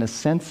nearness. You're going to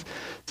sense,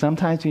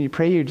 sometimes when you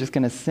pray, you're just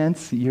going to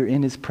sense you're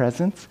in His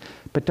presence.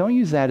 But don't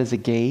use that as a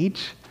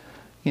gauge.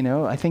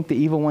 I think the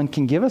evil one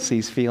can give us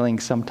these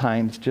feelings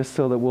sometimes just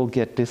so that we'll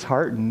get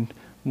disheartened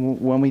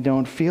when we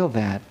don't feel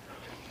that.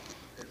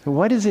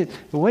 What is it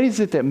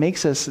that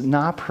makes us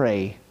not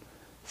pray?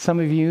 Some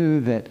of you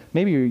that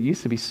maybe you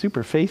used to be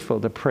super faithful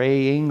to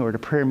praying or to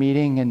prayer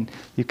meeting and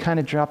you kind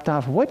of dropped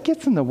off. What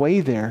gets in the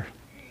way there?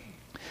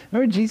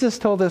 Remember, Jesus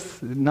told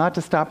us not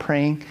to stop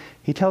praying.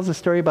 He tells a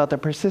story about the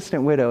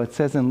persistent widow. It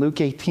says in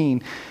Luke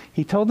 18,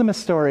 He told them a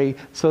story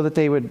so that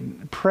they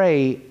would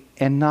pray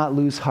and not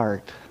lose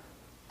heart.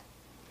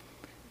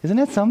 Isn't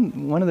that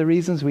one of the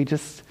reasons we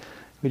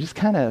we just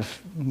kind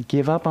of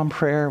give up on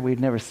prayer. We'd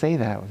never say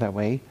that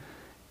way.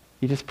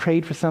 You just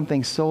prayed for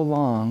something so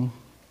long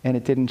and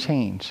it didn't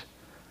change.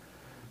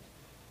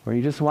 Or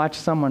you just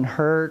watched someone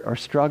hurt or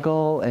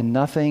struggle and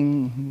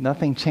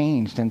nothing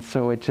changed. And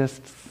so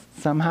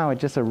somehow it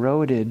just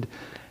eroded.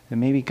 And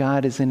maybe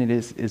God is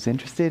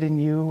interested in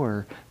you,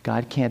 or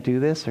God can't do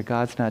this, or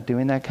God's not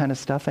doing that kind of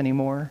stuff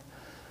anymore.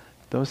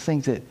 Those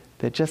things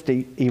that just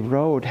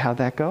erode how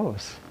that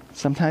goes.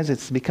 Sometimes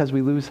it's because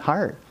we lose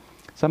heart.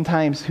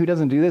 Sometimes, who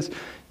doesn't do this?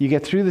 You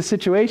get through the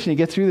situation, you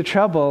get through the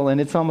trouble, and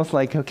it's almost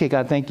like, okay,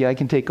 God, thank you, I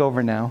can take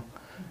over now.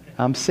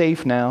 I'm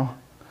safe now.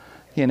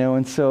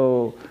 And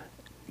so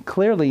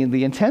clearly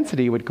the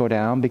intensity would go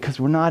down because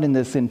we're not in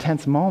this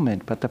intense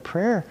moment, but the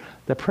prayer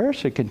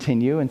should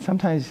continue, and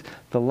sometimes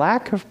the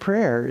lack of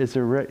prayer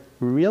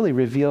really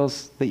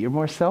reveals that you're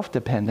more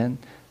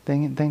self-dependent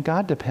than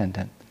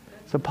God-dependent.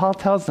 So Paul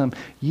tells them,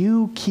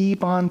 you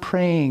keep on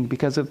praying,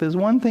 because if there's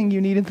one thing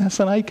you need in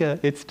Thessalonica,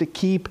 it's to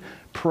keep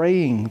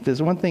praying. If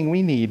there's one thing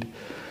we need.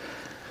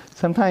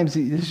 Sometimes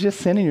there's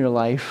just sin in your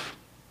life,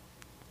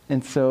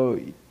 and so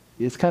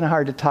it's kind of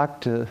hard to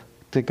talk to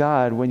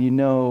God when you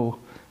know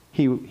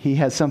He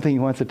has something He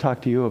wants to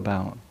talk to you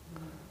about.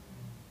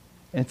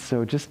 And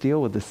so just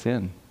deal with the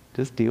sin.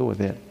 Just deal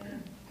with it.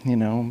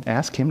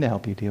 Ask Him to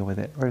help you deal with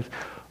it.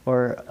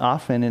 Or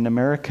often in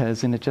America,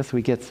 isn't it just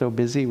we get so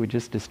busy, we're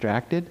just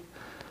distracted?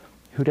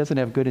 Who doesn't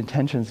have good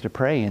intentions to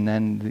pray? And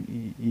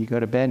then you go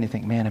to bed and you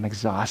think, man, I'm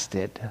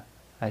exhausted.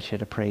 I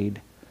should have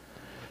prayed.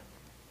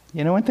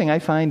 One thing I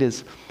find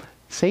is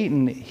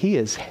Satan, he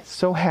is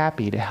so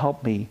happy to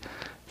help me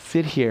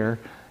sit here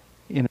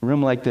in a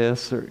room like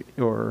this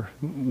or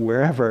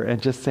wherever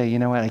and just say, you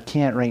know what, I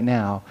can't right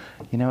now.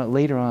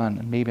 Later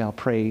on, maybe I'll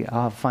pray.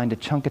 I'll find a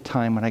chunk of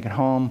time when I get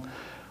home.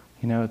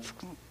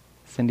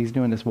 Cindy's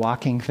doing this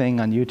walking thing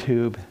on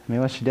YouTube. Maybe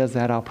when she does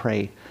that, I'll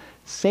pray.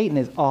 Satan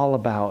is all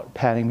about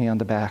patting me on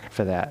the back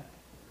for that,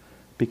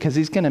 because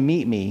he's going to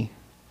meet me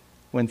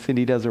when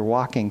Cindy does her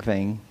walking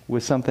thing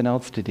with something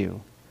else to do.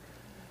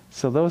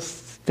 So those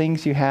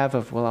things you have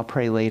of, well, I'll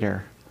pray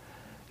later,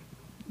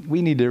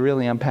 we need to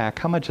really unpack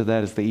how much of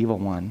that is the evil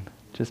one,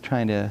 just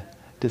trying to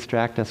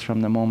distract us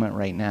from the moment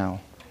right now.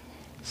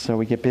 So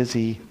we get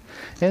busy.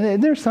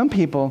 And there's some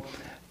people,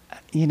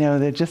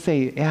 that just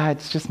say, yeah,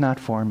 it's just not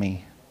for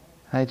me.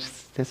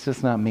 It's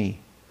just not me.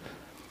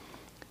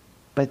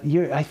 But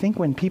I think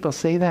when people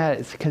say that,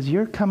 it's because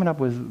you're coming up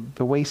with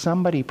the way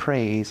somebody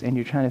prays, and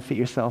you're trying to fit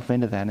yourself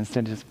into that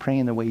instead of just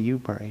praying the way you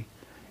pray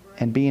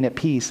and being at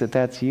peace that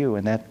that's you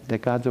and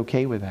that God's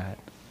okay with that.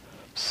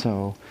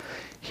 So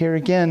here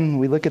again,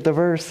 we look at the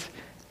verse.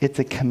 It's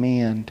a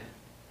command.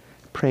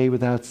 Pray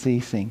without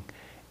ceasing.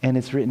 And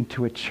it's written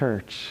to a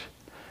church.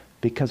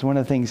 Because one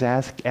of the things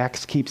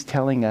Acts keeps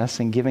telling us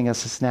and giving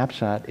us a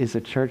snapshot is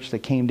a church that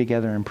came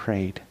together and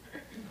prayed.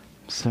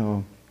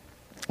 So,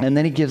 and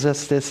then he gives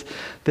us this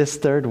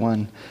third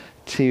one,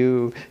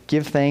 to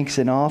give thanks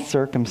in all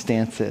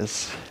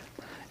circumstances.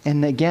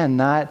 And again,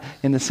 not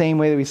in the same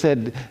way that we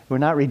said, we're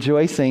not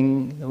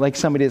rejoicing like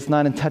somebody that's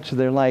not in touch with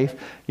their life.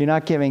 You're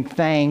not giving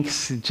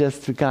thanks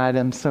just to God.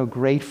 I'm so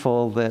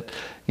grateful that,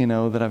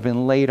 that I've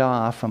been laid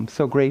off. I'm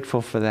so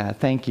grateful for that.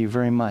 Thank you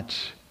very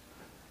much.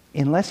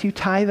 Unless you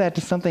tie that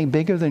to something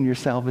bigger than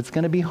yourself, it's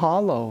going to be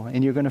hollow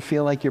and you're going to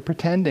feel like you're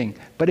pretending.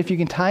 But if you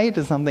can tie it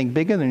to something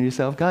bigger than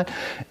yourself, God,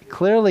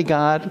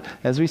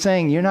 as we're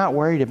saying, you're not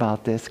worried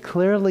about this.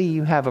 Clearly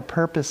you have a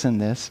purpose in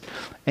this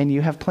and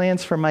you have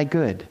plans for my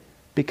good.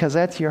 Because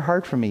that's your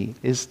heart for me,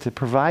 is to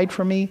provide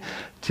for me,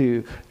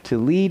 to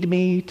lead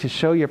me, to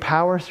show your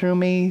power through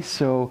me.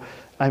 So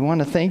I want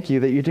to thank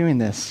you that you're doing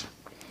this.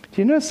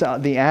 Do you notice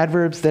the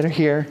adverbs that are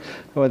here,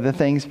 or the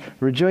things?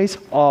 Rejoice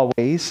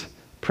always,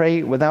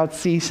 pray without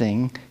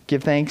ceasing,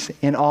 give thanks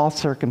in all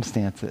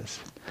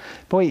circumstances.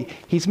 Boy,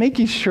 he's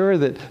making sure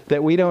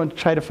that we don't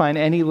try to find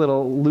any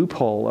little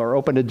loophole or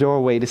open a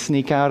doorway to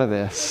sneak out of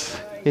this.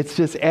 It's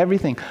just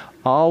everything.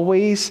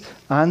 Always,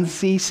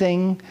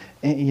 unceasing.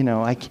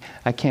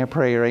 I can't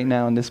pray right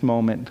now in this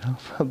moment.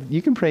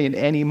 You can pray in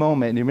any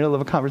moment. In the middle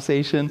of a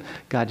conversation,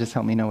 God, just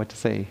help me know what to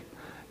say.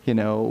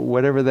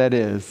 Whatever that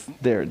is,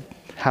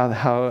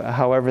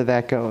 however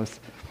that goes.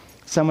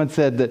 Someone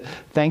said that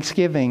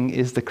Thanksgiving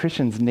is the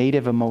Christian's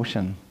native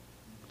emotion.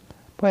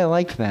 Boy, I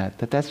liked that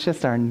that's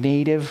just our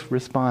native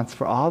response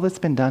for all that's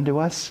been done to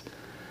us.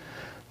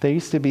 There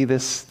used to be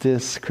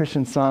this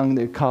Christian song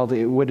that called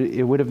It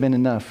Would Have Been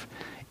Enough.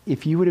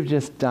 If you would have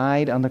just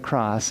died on the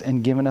cross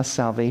and given us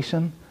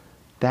salvation,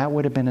 that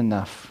would have been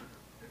enough.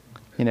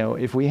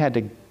 If we had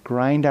to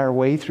grind our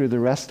way through the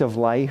rest of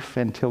life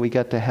until we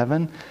got to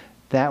heaven,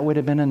 that would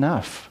have been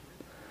enough.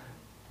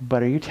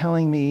 But are you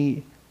telling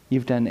me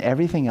you've done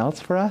everything else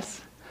for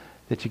us?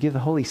 That you give the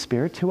Holy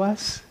Spirit to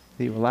us?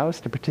 That you allow us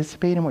to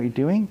participate in what you're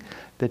doing?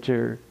 That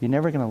you're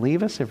never going to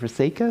leave us or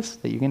forsake us?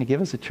 That you're going to give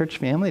us a church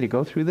family to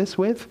go through this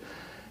with?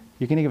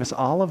 You're going to give us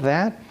all of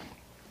that?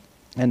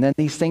 And then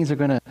these things are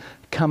going to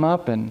come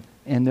up and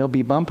they'll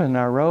be bumping in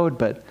our road,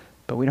 but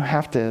we don't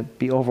have to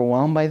be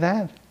overwhelmed by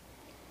that.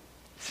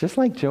 It's just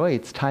like joy.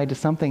 It's tied to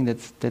something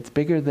that's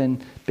bigger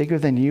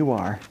than you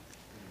are.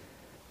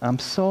 I'm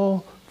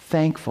so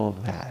thankful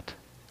for that.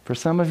 For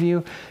some of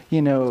you,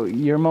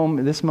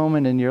 this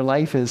moment in your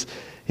life is,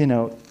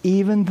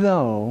 even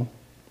though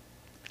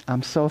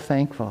I'm so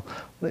thankful.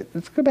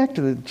 Let's go back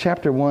to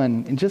chapter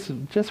 1 and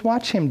just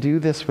watch him do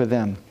this for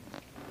them.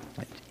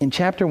 In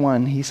chapter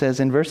 1, he says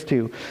in verse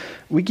 2,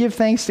 we give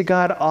thanks to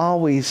God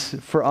always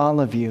for all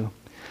of you.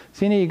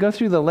 So, you go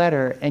through the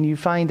letter and you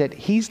find that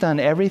he's done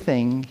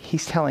everything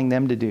he's telling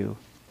them to do.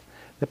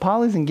 That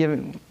Paul isn't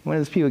giving, one of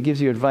those people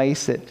gives you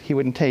advice that he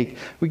wouldn't take.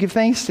 We give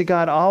thanks to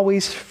God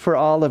always for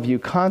all of you,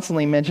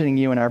 constantly mentioning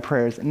you in our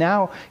prayers.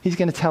 Now he's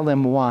going to tell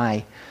them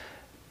why.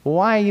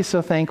 Why are you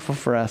so thankful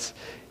for us?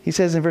 He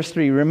says in verse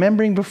 3,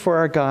 remembering before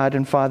our God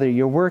and Father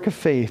your work of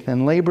faith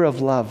and labor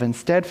of love and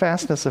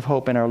steadfastness of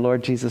hope in our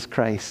Lord Jesus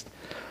Christ.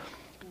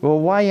 Well,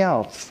 why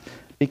else?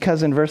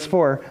 Because in verse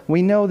 4,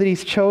 we know that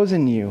he's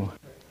chosen you.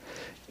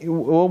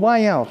 Well,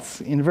 why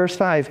else? In verse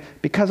 5,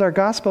 because our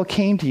gospel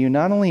came to you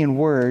not only in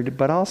word,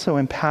 but also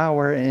in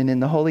power and in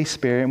the Holy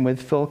Spirit and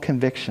with full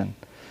conviction.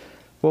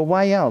 Well,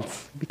 why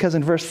else? Because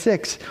in verse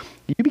 6,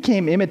 you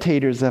became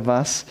imitators of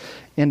us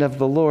and of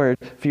the Lord,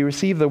 for you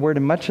received the word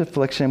in much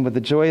affliction with the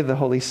joy of the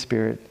Holy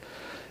Spirit.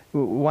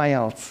 Why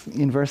else?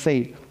 In verse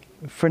 8,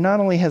 for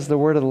not only has the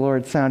word of the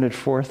Lord sounded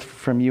forth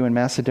from you in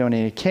Macedonia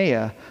and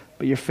Achaia,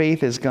 but your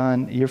faith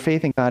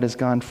in God has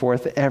gone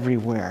forth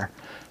everywhere.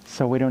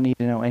 So we don't need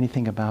to know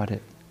anything about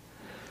it.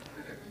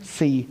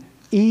 See,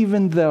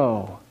 even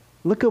though,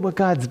 look at what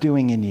God's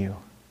doing in you.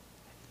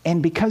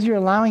 And because you're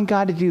allowing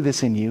God to do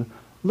this in you,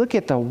 look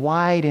at the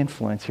wide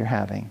influence you're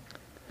having.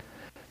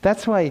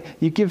 That's why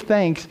you give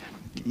thanks.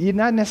 You're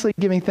not necessarily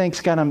giving thanks,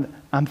 God,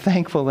 I'm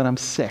thankful that I'm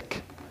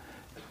sick.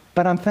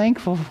 But I'm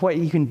thankful for what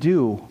you can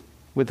do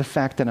with the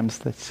fact that I'm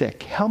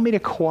sick. Help me to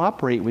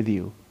cooperate with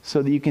you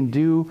so that you can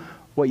do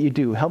what you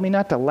do. Help me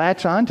not to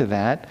latch onto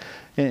that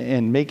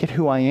and make it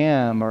who I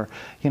am, or,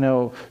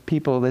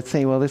 people that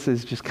say, well, this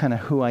is just kind of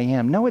who I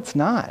am. No, it's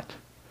not.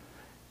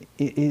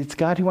 It's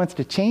God who wants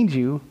to change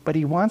you, but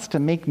he wants to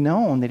make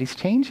known that he's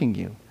changing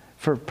you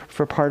for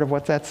part of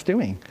what that's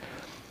doing.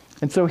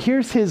 And so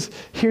here's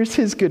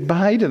his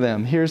goodbye to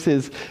them. Here's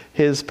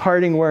his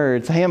parting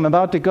words. Hey, I'm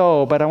about to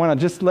go, but I want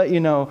to just let you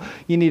know,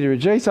 you need to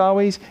rejoice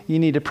always. You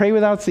need to pray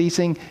without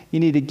ceasing. You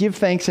need to give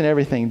thanks in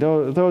everything.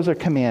 Those are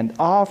command.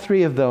 All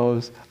three of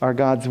those are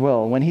God's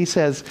will. When he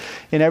says,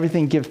 in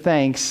everything give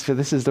thanks, for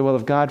this is the will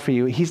of God for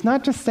you, he's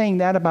not just saying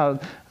that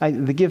about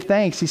the give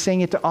thanks. He's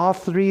saying it to all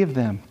three of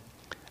them.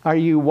 Are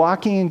you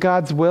walking in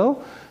God's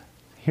will?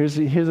 Here's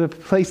a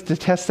place to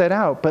test that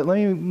out. But let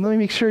me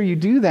make sure you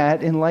do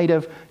that in light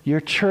of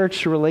your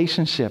church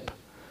relationship.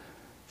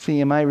 See,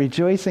 am I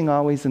rejoicing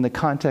always in the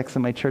context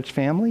of my church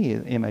family?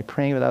 Am I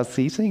praying without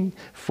ceasing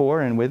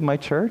for and with my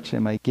church?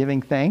 Am I giving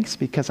thanks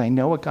because I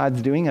know what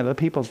God's doing in other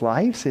people's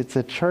lives? It's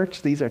a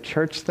church. These are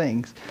church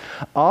things.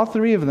 All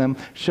three of them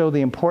show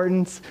the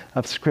importance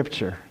of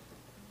Scripture.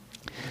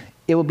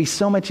 It will be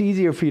so much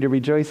easier for you to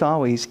rejoice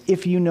always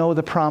if you know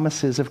the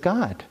promises of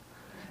God.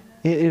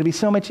 It'll be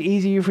so much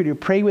easier for you to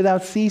pray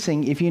without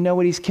ceasing if you know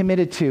what he's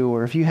committed to,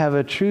 or if you have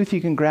a truth you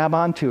can grab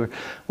onto.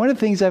 One of the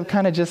things I've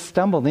kind of just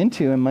stumbled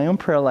into in my own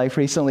prayer life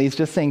recently is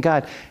just saying,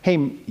 God, hey,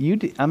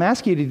 I'm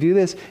asking you to do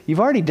this. You've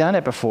already done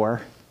it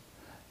before.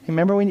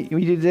 Remember when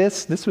we did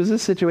this? This was a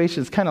situation.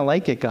 It's kind of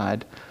like it,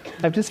 God.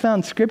 I've just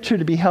found Scripture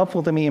to be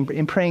helpful to me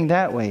in praying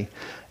that way.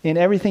 In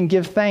everything,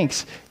 give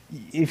thanks.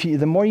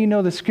 The more you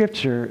know the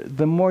Scripture,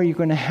 the more you're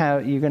going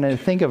to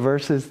think of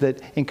verses that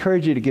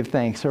encourage you to give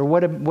thanks, or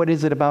what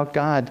is it about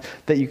God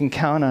that you can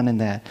count on in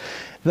that.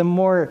 The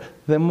more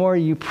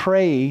you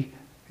pray,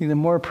 the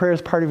more prayer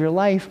is part of your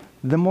life,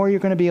 the more you're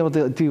going to be able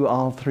to do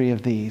all three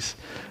of these.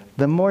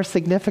 The more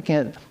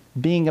significant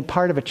being a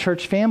part of a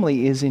church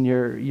family is in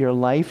your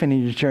life and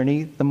in your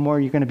journey, the more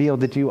you're going to be able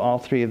to do all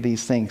three of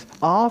these things.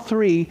 All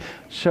three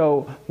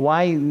show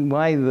why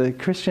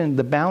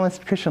the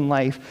balanced Christian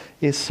life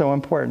is so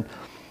important.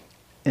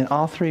 And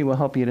all three will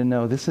help you to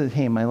know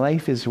my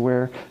life is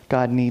where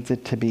God needs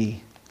it to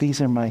be.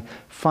 These are my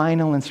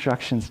final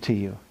instructions to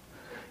you.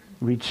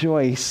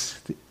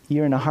 Rejoice.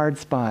 You're in a hard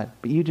spot,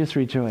 but you just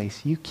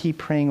rejoice. You keep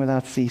praying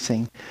without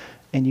ceasing,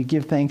 and you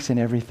give thanks in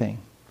everything.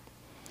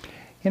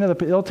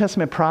 The Old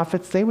Testament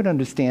prophets, they would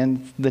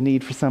understand the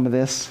need for some of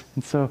this.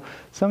 And so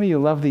some of you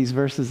love these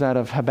verses out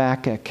of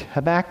Habakkuk.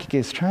 Habakkuk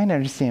is trying to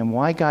understand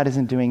why God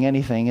isn't doing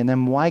anything, and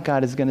then why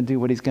God is going to do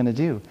what he's going to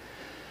do.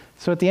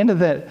 So at the end of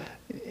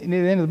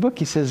the book,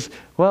 he says,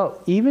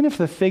 well, even if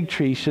the fig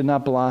tree should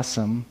not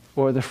blossom,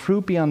 or the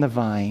fruit be on the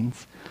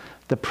vines,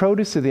 the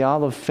produce of the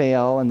olive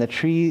fail, and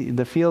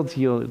the fields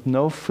yield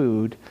no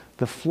food,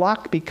 the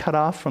flock be cut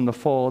off from the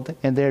fold,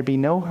 and there be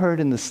no herd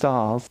in the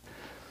stalls.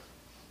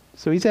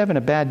 So he's having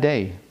a bad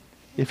day.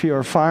 If you're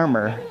a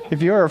farmer,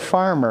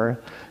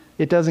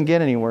 it doesn't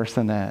get any worse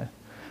than that.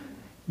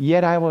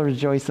 Yet I will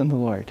rejoice in the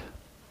Lord,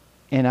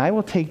 and I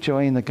will take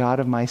joy in the God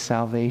of my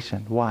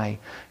salvation. Why?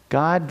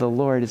 God, the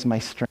Lord, is my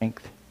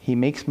strength. He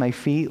makes my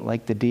feet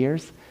like the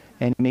deer's,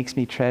 and he makes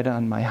me tread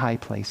on my high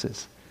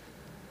places.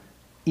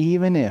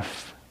 even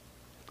if,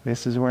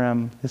 this is where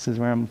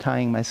I'm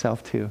tying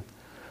myself to.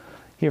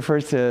 He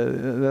refers to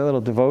the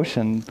little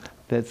devotion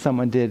that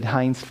someone did,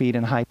 Hinds Feet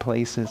in High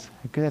Places.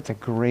 That's a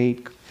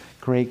great,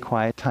 great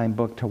quiet time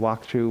book to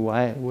walk through.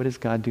 What does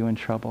God do in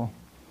trouble?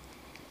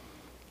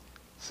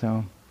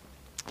 So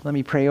let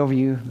me pray over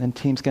you, then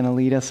team's going to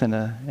lead us in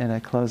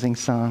a closing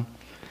song.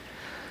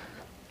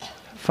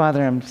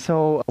 Father, I'm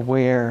so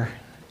aware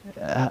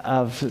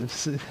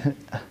of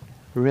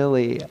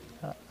really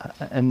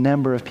a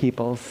number of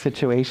people's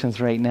situations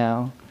right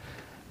now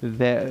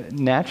that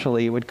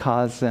naturally would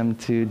cause them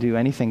to do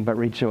anything but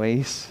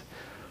rejoice,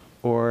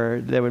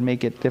 or that would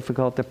make it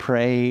difficult to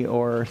pray,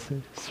 or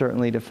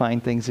certainly to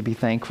find things to be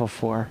thankful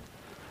for.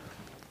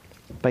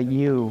 But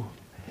you,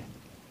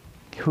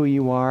 who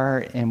you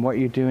are and what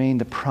you're doing,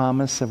 the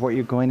promise of what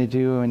you're going to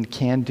do and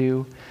can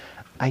do,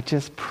 I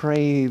just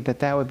pray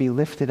that would be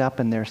lifted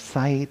up in their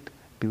sight,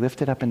 be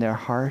lifted up in their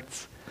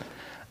hearts.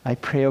 I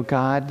pray, oh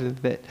God,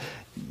 that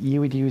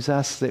you would use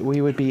us, that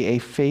we would be a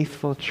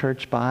faithful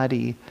church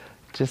body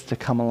just to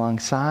come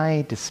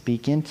alongside, to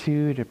speak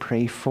into, to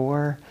pray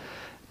for,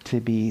 to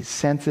be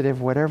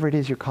sensitive, whatever it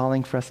is you're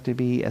calling for us to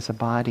be as a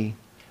body.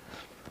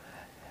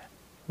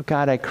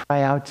 God, I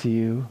cry out to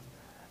you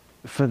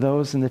for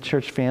those in the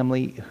church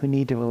family who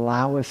need to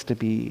allow us to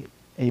be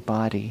a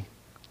body,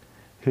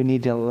 who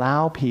need to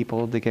allow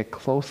people to get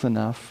close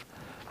enough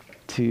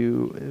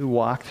to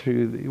walk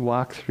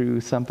through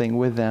something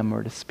with them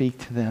or to speak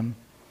to them.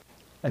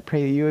 I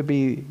pray that you would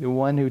be the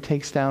one who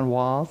takes down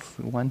walls,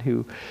 the one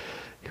who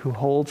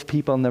holds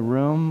people in the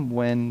room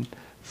when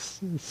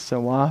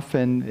so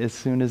often, as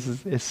soon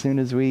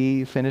as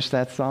we finish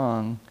that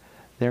song,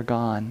 they're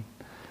gone.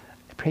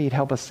 I pray you'd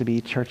help us to be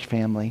church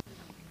family.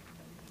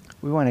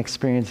 We want to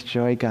experience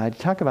joy, God.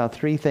 Talk about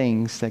 3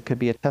 things that could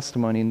be a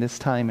testimony in this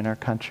time in our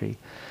country.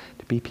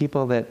 To be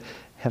people that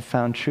have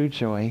found true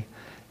joy,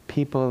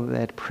 people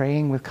that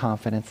praying with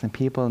confidence, and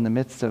people in the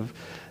midst of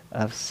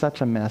such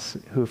a mess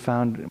who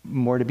found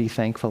more to be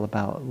thankful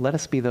about. Let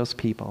us be those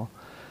people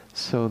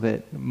so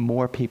that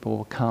more people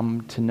will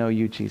come to know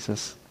you,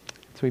 Jesus.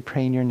 So we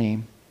pray in your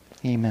name.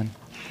 Amen.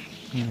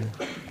 Amen.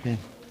 Amen.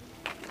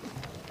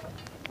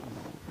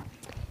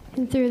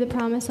 And through the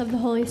promise of the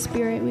Holy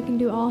Spirit, we can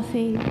do all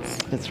things.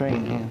 That's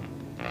right. Yeah.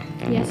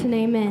 Yes and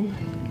amen.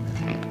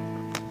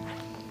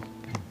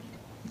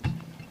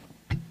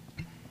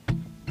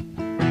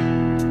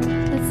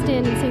 Let's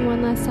stand and sing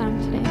one last song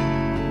today.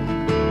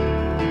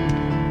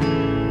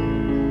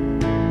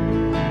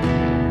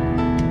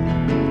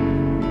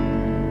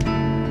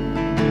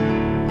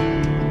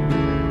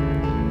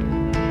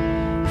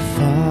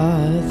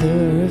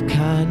 Father of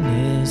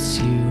kindness,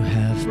 you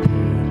have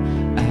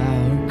poured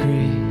out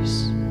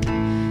grace.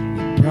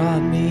 You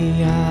brought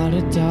me out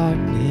of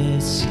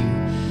darkness,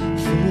 you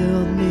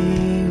filled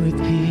me with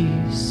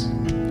peace.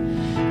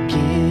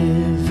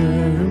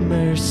 Giver of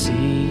mercy,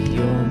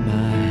 you're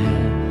my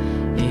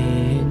help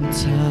in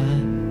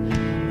time.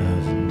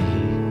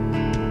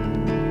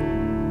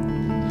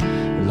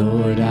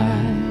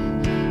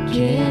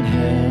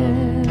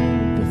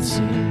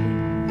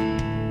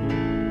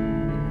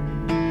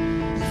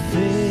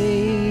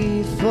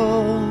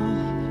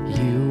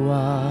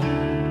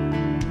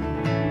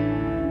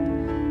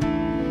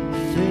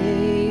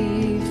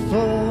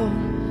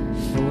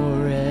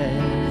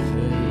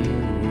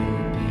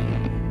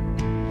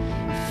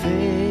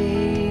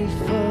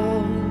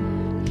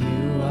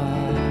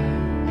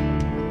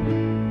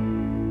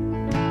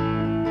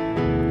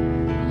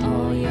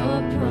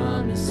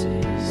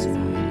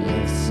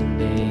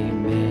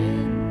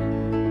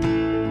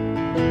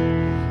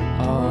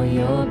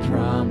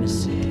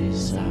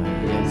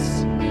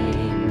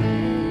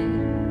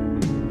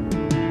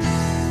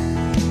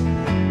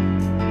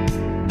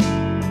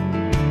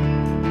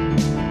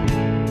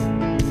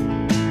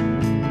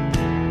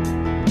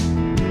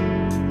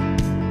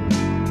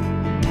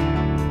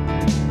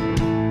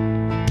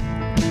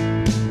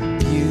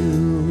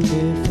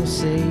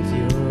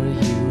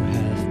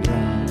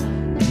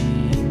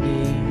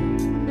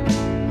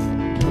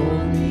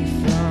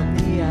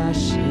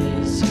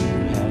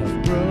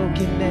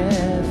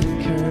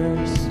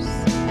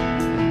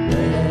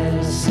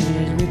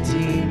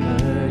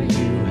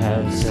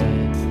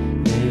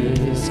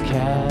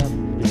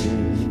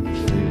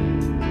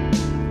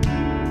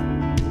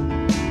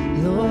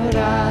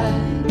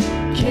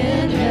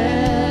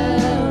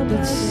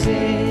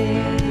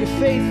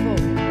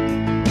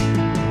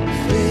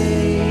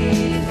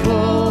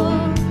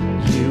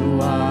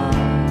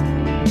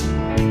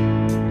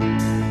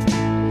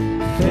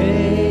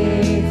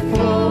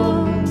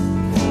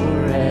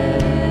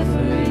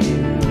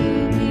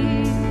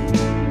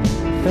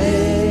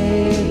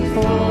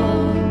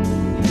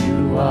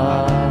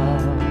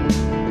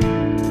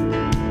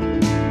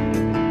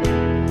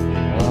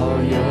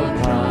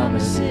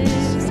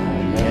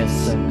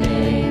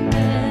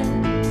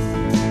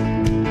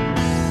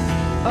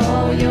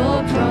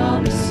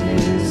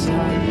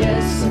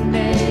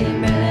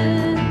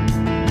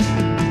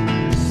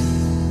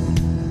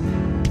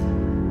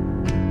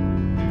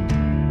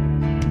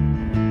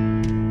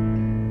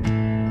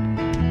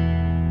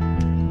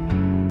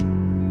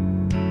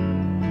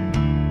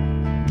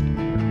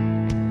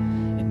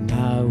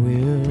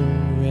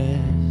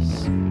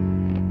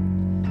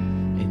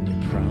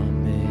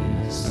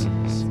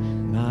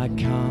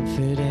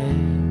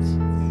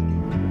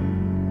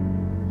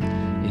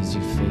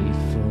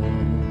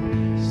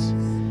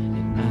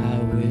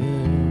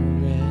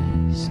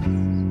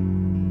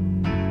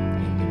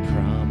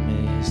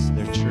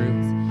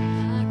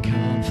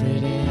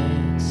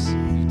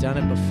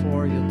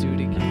 before, you'll do it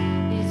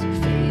again. Is it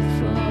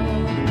faithful?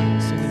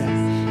 Sing it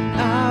out.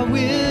 I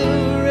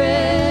will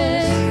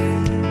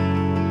rest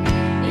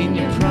in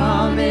your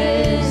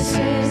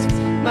promises,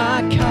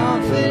 my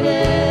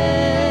confidence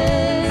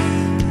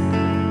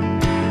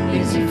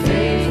is your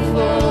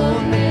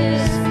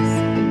faithfulness.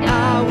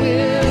 I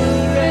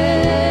will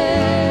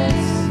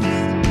rest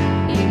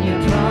in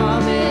your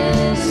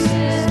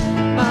promises,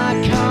 my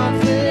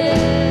confidence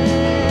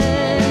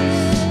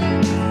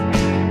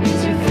is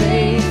your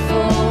faithfulness.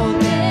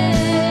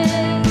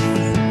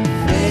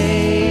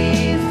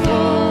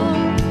 Faithful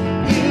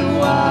you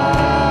are,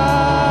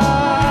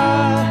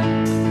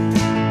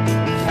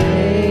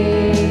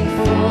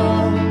 faithful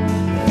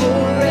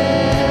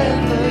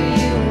forever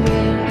you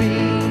will be.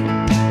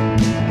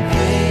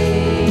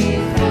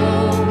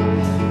 Faithful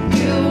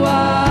you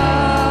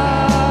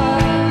are,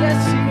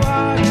 yes you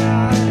are,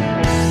 God.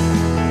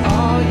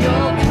 All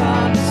your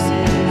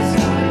promises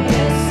are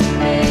yes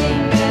and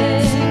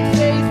amen.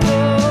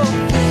 Faithful,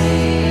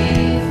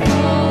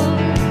 faithful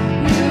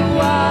you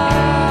are,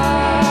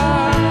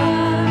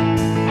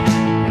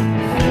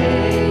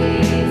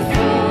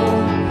 faithful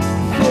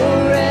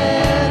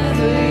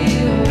forever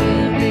you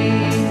will be.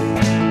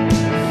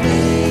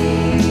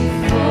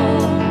 Faithful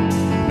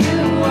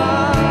you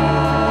are.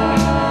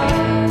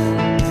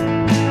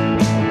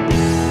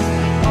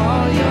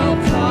 All your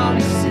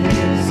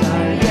promises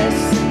are yes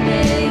and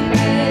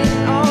amen.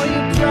 All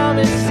your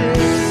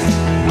promises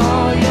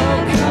are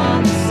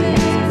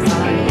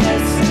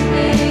yes and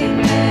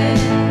amen.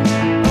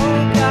 Oh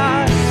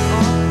God,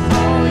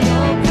 all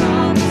your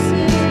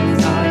promises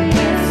are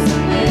yes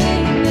and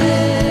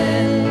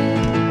amen.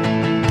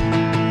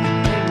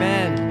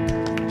 Amen.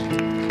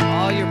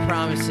 All your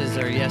promises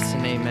are yes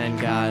and amen,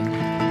 God.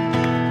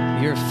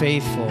 You're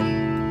faithful.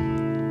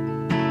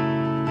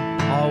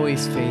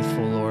 Always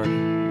faithful, Lord.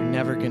 You're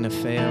never going to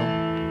fail.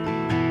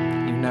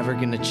 You're never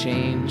going to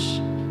change.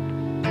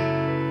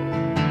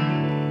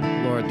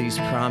 Lord, these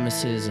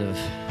promises of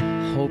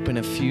hope and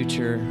a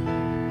future,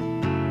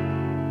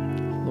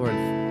 Lord,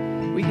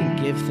 we can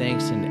give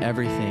thanks in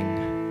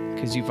everything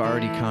because you've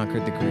already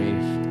conquered the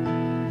grave.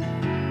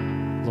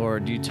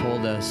 Lord, you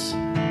told us,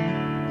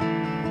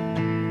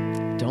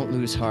 don't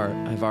lose heart.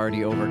 I've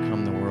already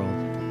overcome the world.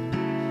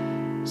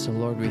 So,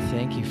 Lord, we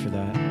thank you for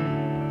that.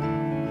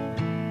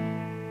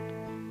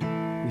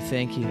 We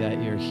thank you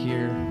that you're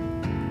here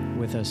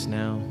with us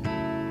now.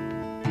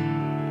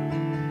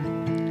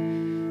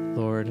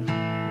 Lord,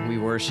 we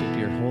worship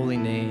your holy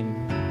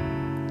name,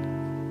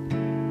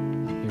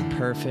 your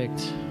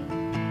perfect,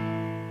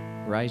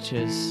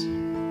 righteous,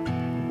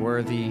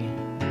 worthy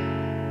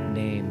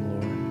name,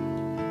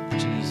 Lord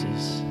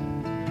Jesus.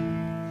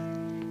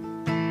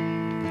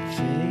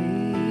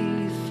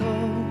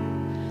 Faithful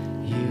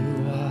you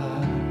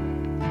are,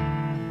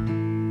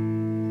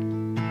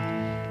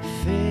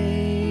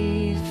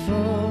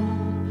 faithful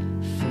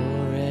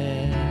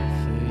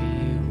forever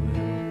you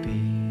will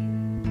be.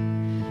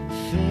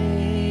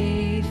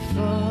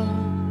 Faithful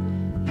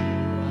you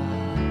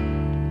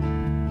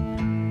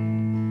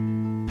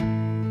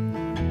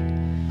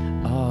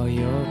are. All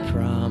your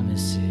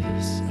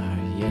promises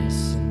are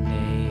yes and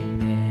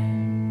amen.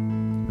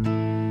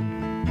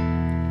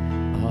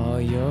 All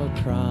your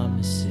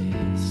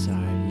promises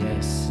are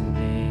yes and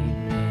amen.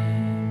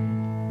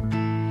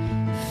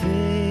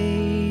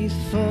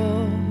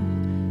 Faithful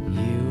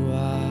you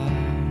are.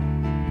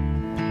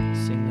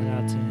 Sing that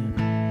out to him.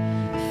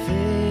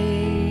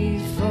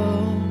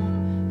 Faithful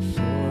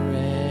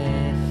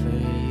forever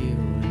you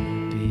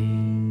will be.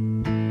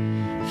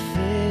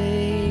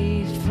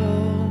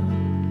 Faithful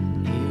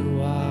you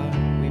are.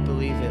 We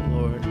believe it,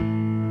 Lord.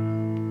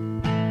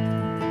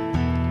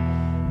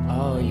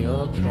 All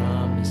your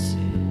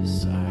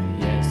promises are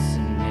yes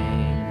and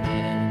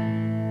amen.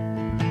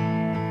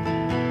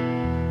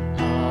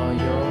 All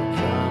your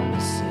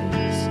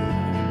promises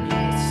are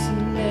yes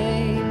and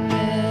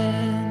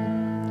amen.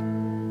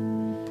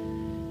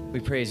 We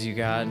praise you,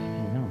 God.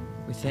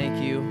 We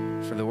thank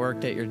you for the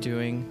work that you're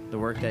doing, the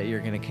work that you're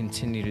going to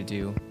continue to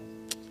do.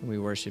 We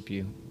worship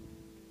you.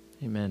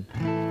 Amen.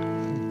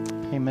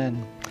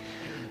 Amen.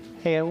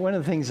 Hey, one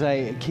of the things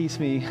that keeps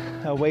me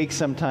awake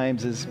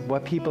sometimes is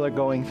what people are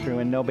going through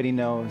and nobody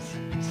knows.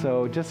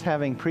 So just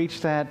having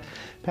preached that,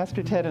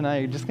 Pastor Ted and I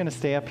are just going to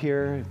stay up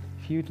here.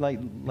 If you'd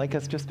like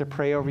us just to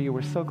pray over you,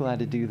 we're so glad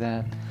to do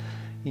that.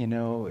 You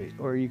know,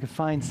 or you could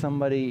find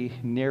somebody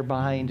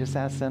nearby and just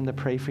ask them to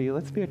pray for you.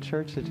 Let's be a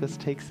church that just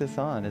takes this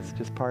on. It's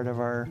just part of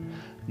our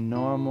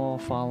normal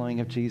following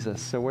of Jesus.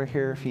 So we're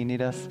here if you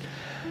need us.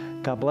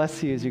 God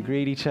bless you as you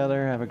greet each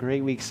other. Have a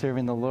great week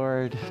serving the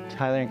Lord.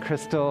 Tyler and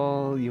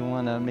Crystal, you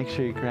want to make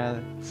sure you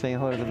say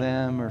hello to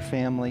them or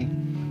family.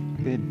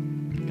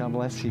 Good. God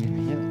bless you.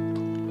 Yeah.